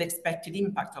relation to the expected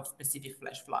impact of specific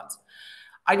flash floods.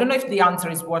 I don't know if the answer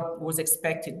is what was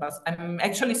expected, but I'm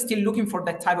actually still looking for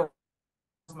that type of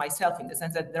myself, in the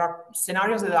sense that there are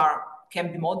scenarios that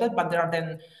can be modeled, but there are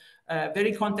then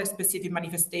very context-specific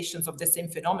manifestations of the same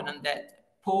phenomenon that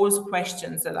pose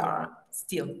questions that are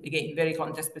still, again, very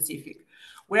context-specific.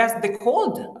 Whereas the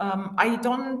cold, I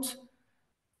don't,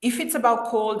 if it's about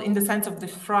cold in the sense of the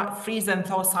freeze and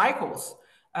thaw cycles,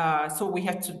 so we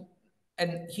have to,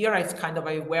 and here it's kind of,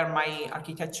 I wear my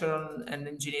architectural and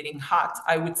engineering hat.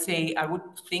 I would say I would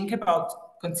think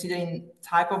about considering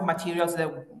type of materials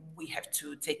that we have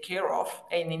to take care of.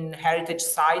 And in heritage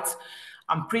sites,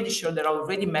 I'm pretty sure there are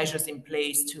already measures in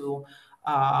place to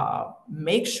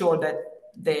make sure that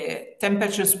the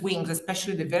temperature swings,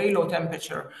 especially the very low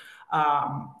temperature,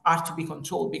 are to be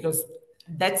controlled, because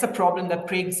that's a problem that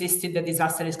pre-existed the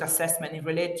disaster risk assessment in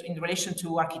relation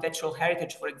to architectural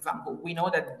heritage, for example. We know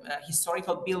that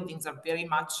historical buildings are very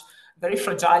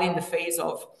fragile in the face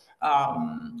of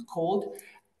cold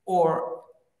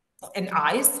and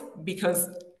ice, because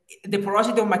the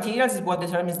porosity of materials is what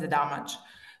determines the damage.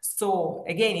 So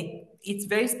again, it's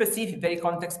very specific, very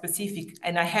context specific,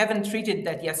 and I haven't treated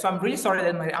that yet. So I'm really sorry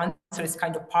that my answer is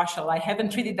kind of partial. I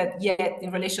haven't treated that yet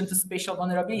in relation to spatial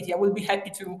vulnerability. I will be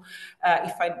happy to,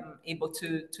 if I'm able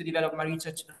to develop my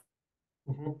research.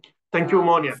 Mm-hmm. Thank you,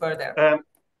 Monia. Further.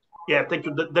 Yeah, thank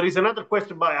you. There is another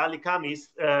question by Ali Kamis,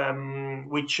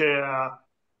 which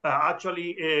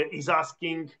actually is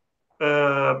asking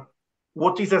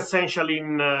what is essential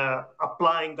in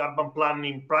applying urban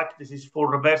planning practices for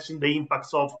reversing the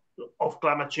impacts of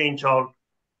climate change or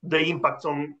the impacts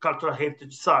on cultural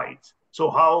heritage sites. So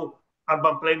how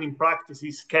urban planning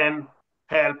practices can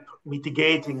help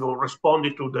mitigating or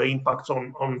responding to the impacts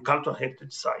on cultural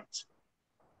heritage sites?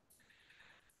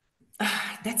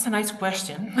 That's a nice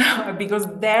question, because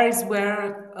there is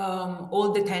where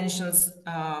all the tensions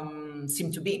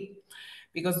seem to be.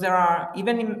 Because there are,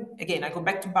 again, I go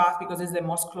back to Bath because it's the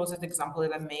most closest example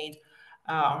that I made.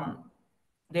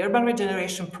 The urban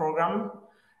regeneration program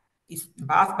is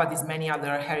Bath, but is many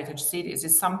other heritage cities.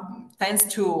 Tends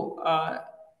to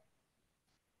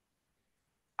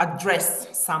address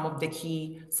some of the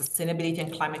key sustainability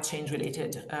and climate change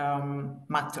related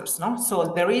matters. No?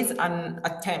 So there is an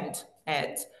attempt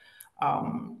at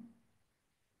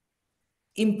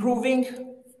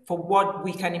improving for what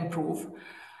we can improve,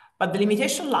 but the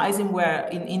limitation lies in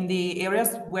the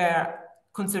areas where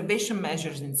conservation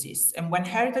measures insist. And when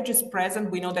heritage is present,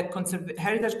 we know that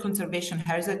heritage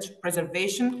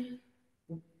preservation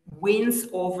wins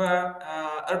over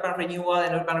urban renewal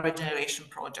and urban regeneration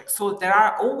projects. So there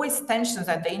are always tensions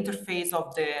at the interface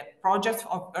of the projects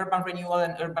of urban renewal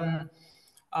and urban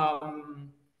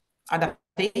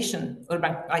adaptation,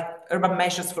 urban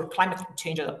measures for climate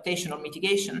change adaptation or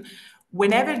mitigation.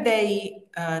 Whenever they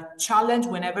challenge,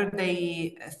 whenever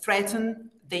they threaten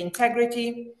the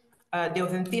integrity, the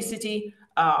authenticity,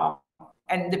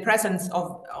 and the presence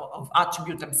of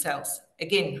attributes themselves.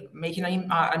 Again, making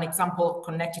an example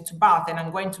connected to Bath, and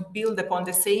I'm going to build upon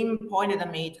the same point that I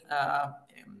made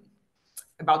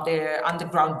about the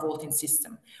underground vaulting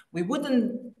system. We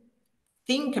wouldn't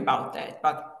think about that,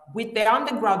 but with the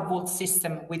underground vault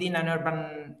system within an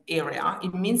urban area,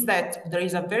 it means that there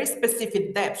is a very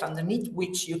specific depth underneath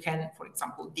which you can, for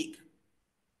example, dig.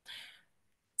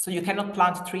 So you cannot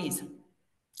plant trees.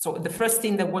 So the first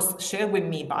thing that was shared with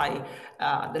me by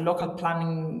the local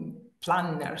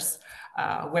planners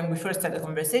when we first had the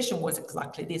conversation was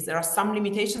exactly this. There are some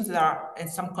limitations and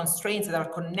some constraints that are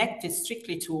connected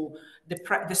strictly to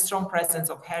the strong presence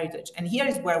of heritage. And here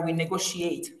is where we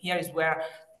negotiate. Here is where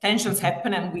tensions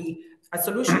happen, and a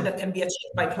solution that can be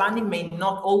achieved by planning may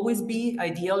not always be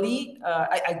ideal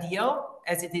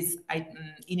as it is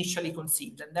initially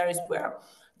conceived. And there is where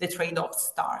the trade-offs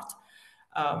start.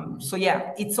 So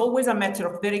yeah, it's always a matter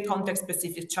of very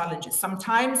context-specific challenges.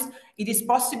 Sometimes it is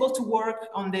possible to work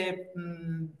on the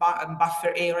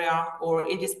buffer area, or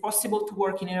it is possible to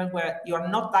work in areas where you are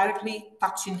not directly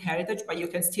touching heritage, but you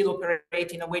can still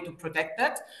operate in a way to protect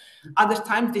that. Other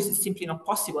times, this is simply not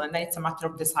possible, and then it's a matter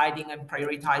of deciding and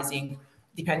prioritizing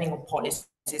depending on policies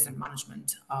and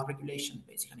management regulation,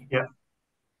 basically. Yeah.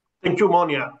 Thank you,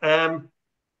 Monia.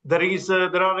 There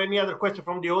are any other questions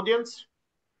from the audience?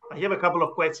 I have a couple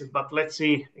of questions, but let's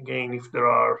see again if there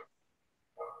are.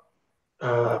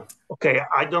 Okay,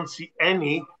 I don't see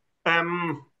any.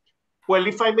 Well,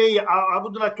 if I may, I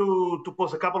would like to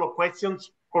pose a couple of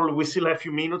questions. Probably we still have a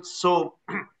few minutes. So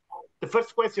the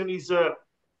first question is,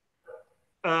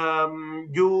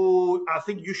 I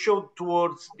think you showed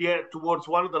towards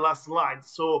one of the last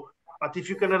slides. So, but if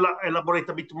you can elaborate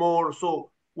a bit more.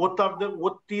 So, what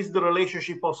is the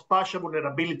relationship of spatial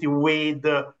vulnerability with,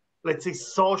 let's say,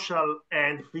 social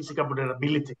and physical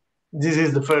vulnerability? This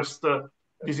is the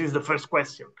first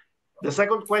question. The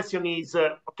second question is,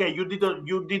 okay, you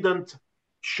didn't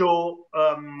show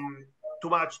too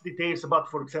much details about,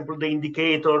 for example, the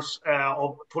indicators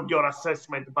for your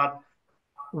assessment, but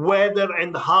whether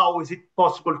and how is it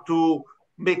possible to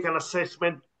make an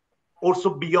assessment also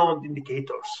beyond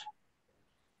indicators?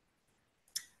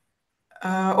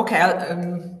 Okay,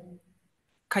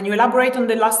 can you elaborate on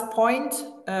the last point?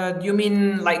 Do you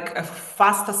mean like a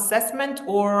fast assessment,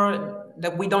 or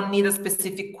that we don't need a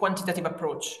specific quantitative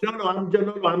approach? No,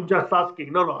 I'm just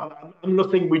asking. I'm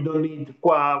not saying we don't need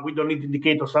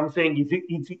indicators. I'm saying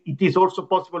it is also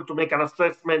possible to make an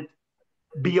assessment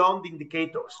beyond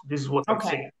indicators. This is what I'm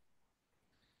saying.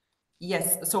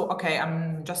 Yes. So, okay,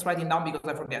 I'm just writing down because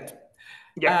I forget.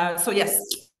 Yeah. So yes,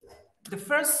 the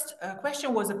first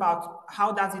question was about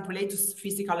how does it relate to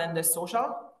physical and the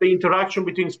social? The interaction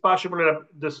between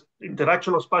the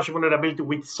interaction of spatial vulnerability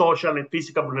with social and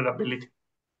physical vulnerability.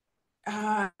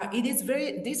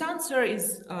 This answer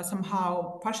is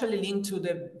somehow partially linked to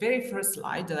the very first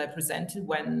slide that I presented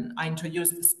when I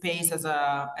introduced the space and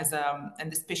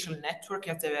the spatial network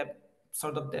as a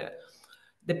sort of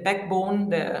the backbone,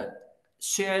 the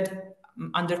shared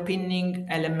underpinning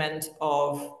element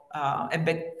of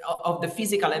the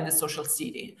physical and the social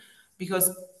city, because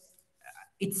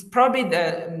it's probably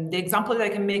the example that I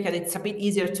can make, and it's a bit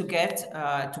easier to get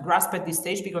to grasp at this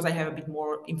stage because I have a bit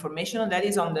more information, and that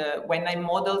is on when I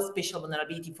model spatial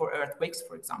vulnerability for earthquakes,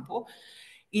 for example.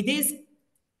 It is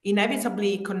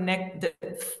inevitably the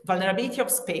vulnerability of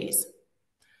space.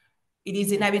 It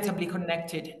is inevitably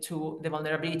connected to the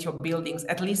vulnerability of buildings,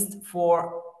 at least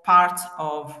for part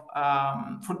of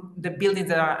for the buildings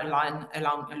that are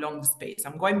along the space.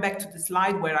 I'm going back to the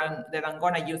slide that I'm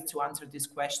going to use to answer this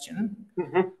question.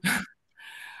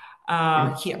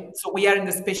 Here. So we are in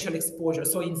the spatial exposure.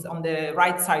 So it's on the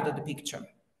right side of the picture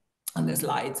on the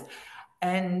slides.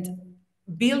 And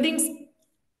buildings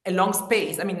along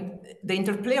space, I mean, the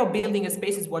interplay of building and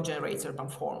space is what generates urban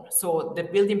form. So the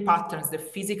building patterns, the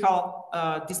physical,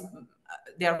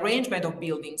 the arrangement of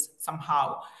buildings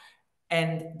somehow,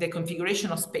 and the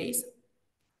configuration of space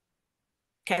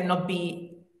cannot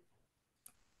be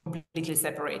completely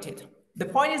separated. The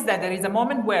point is that there is a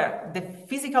moment where the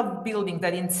physical buildings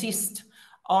that insist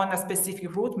on a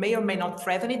specific route may or may not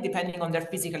threaten it, depending on their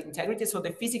physical integrity. So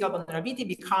the physical vulnerability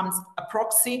becomes a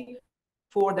proxy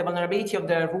for the vulnerability of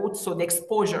the route, so the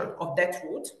exposure of that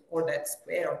route or that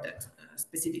square of that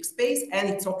specific space and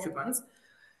its occupants.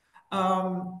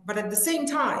 But at the same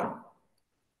time,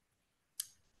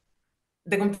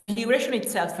 the configuration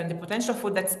itself and the potential for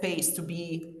that space to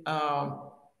be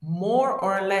more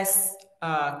or less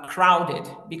crowded,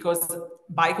 because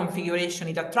by configuration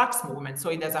it attracts movement, so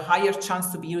it has a higher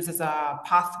chance to be used as a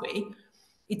pathway.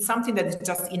 It's something that is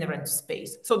just inherent to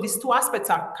space. So these two aspects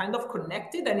are kind of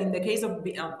connected, and in the case of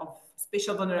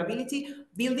spatial vulnerability,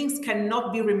 buildings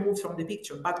cannot be removed from the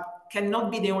picture, but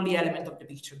cannot be the only element of the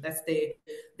picture. That's the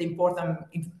important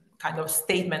kind of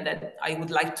statement that I would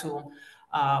like to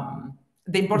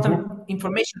the important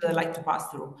information that I like to pass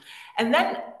through. And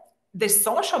then the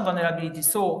social vulnerability,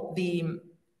 so the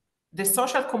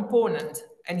social component,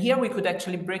 and here we could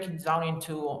actually break it down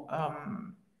into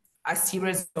a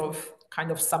series of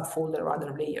kind of subfolder or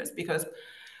other layers, because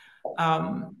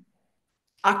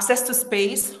access to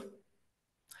space,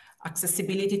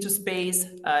 accessibility to space,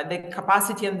 the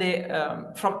capacity and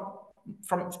the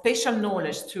from spatial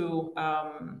knowledge to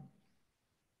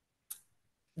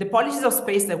the policies of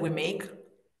space that we make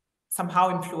somehow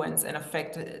influence and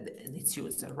affect its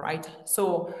user, right?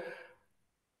 So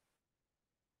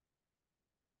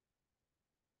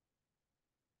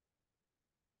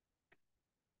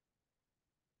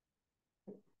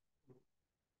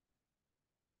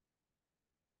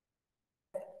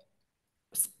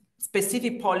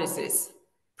specific policies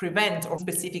prevent, or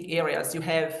specific areas, you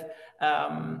have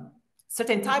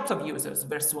certain types of users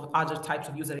versus other types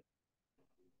of users.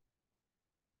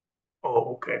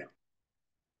 Oh, okay.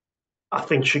 I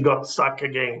think she got stuck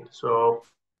again. So,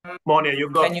 Monia, you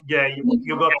got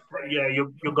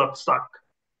stuck.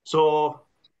 So,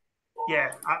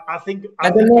 yeah, I think I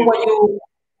don't know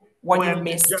what you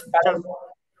missed.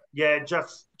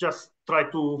 Just try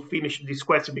to finish this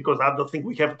question, because I don't think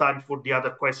we have time for the other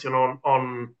question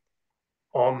on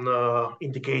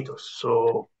indicators.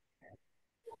 So.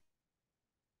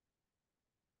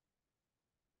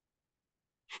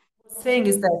 What I'm saying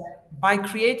is that by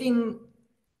creating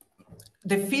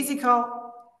the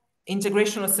physical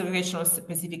integration or segregation of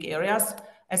specific areas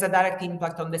has a direct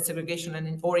impact on the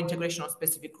segregation or integration of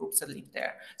specific groups that live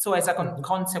there. So as a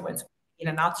consequence, in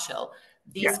a nutshell,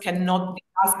 this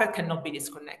aspect cannot be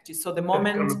disconnected. So the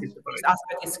moment this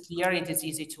aspect is clear, it is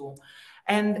easy to.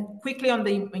 And quickly on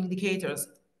the indicators.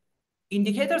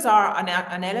 Indicators are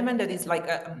an element that is like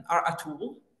are a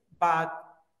tool, but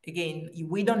again,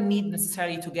 we don't need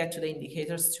necessarily to get to the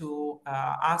indicators to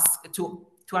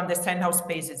to understand how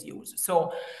space is used.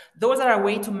 So those are a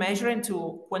way to measure and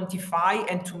to quantify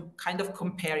and to kind of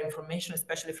compare information,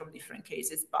 especially from different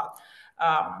cases. But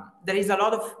there is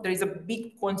a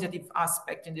big quantitative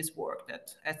aspect in this work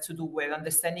that has to do with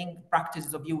understanding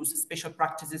practices of use, spatial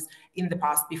practices in the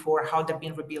past, before, how they've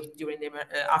been rebuilt during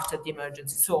after the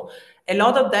emergency. So a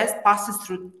lot of that passes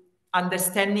through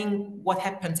understanding what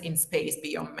happens in space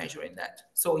beyond measuring that.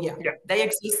 So they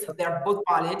exist, they're both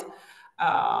valid.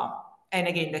 And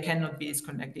again, they cannot be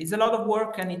disconnected. It's a lot of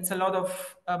work and it's a lot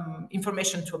of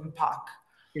information to unpack.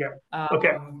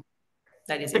 Okay.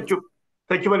 That is Thank you.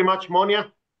 Thank you very much,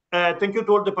 Monia. Thank you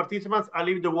to all the participants. I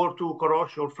leave the word to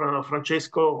Korosh or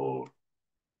Francesco.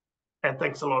 And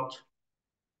thanks a lot.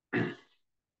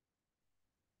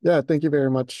 Yeah, thank you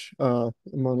very much,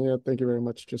 Monia. Thank you very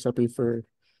much, Giuseppe, for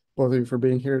both of you for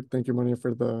being here. Thank you, Monia,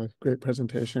 for the great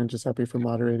presentation. Giuseppe for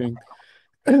moderating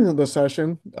the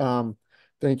session.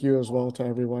 Thank you as well to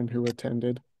everyone who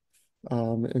attended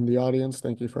in the audience.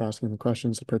 Thank you for asking the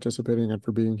questions, participating, and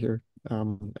for being here,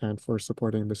 and for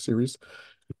supporting the series.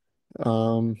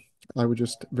 I would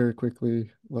just very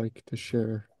quickly like to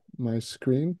share my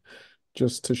screen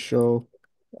just to show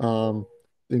the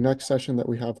next session that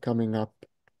we have coming up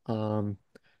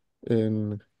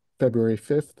in February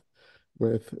 5th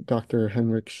with Dr.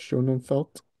 Henrik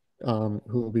Schonenfeld,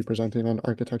 who will be presenting on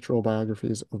architectural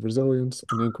biographies of resilience,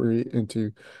 an inquiry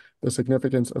into the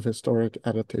significance of historic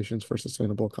adaptations for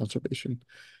sustainable conservation.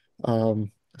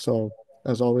 So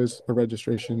as always, the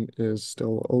registration is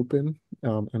still open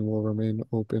and will remain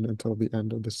open until the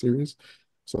end of the series.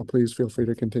 So please feel free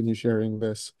to continue sharing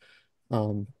this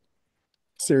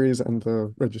series and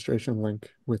the registration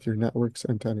link with your networks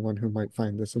and to anyone who might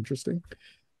find this interesting.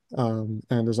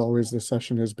 And as always, this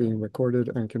session is being recorded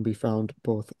and can be found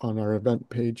both on our event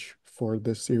page for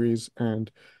this series and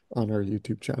on our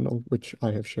YouTube channel, which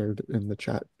I have shared in the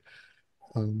chat.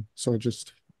 So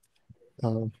just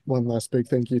one last big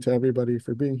thank you to everybody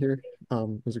for being here.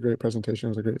 It was a great presentation.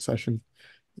 It was a great session.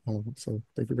 So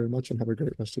thank you very much and have a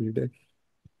great rest of your day.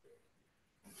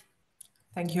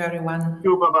 Thank you, everyone. Thank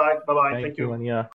you. Bye-bye. Bye-bye. Thank you. Monia.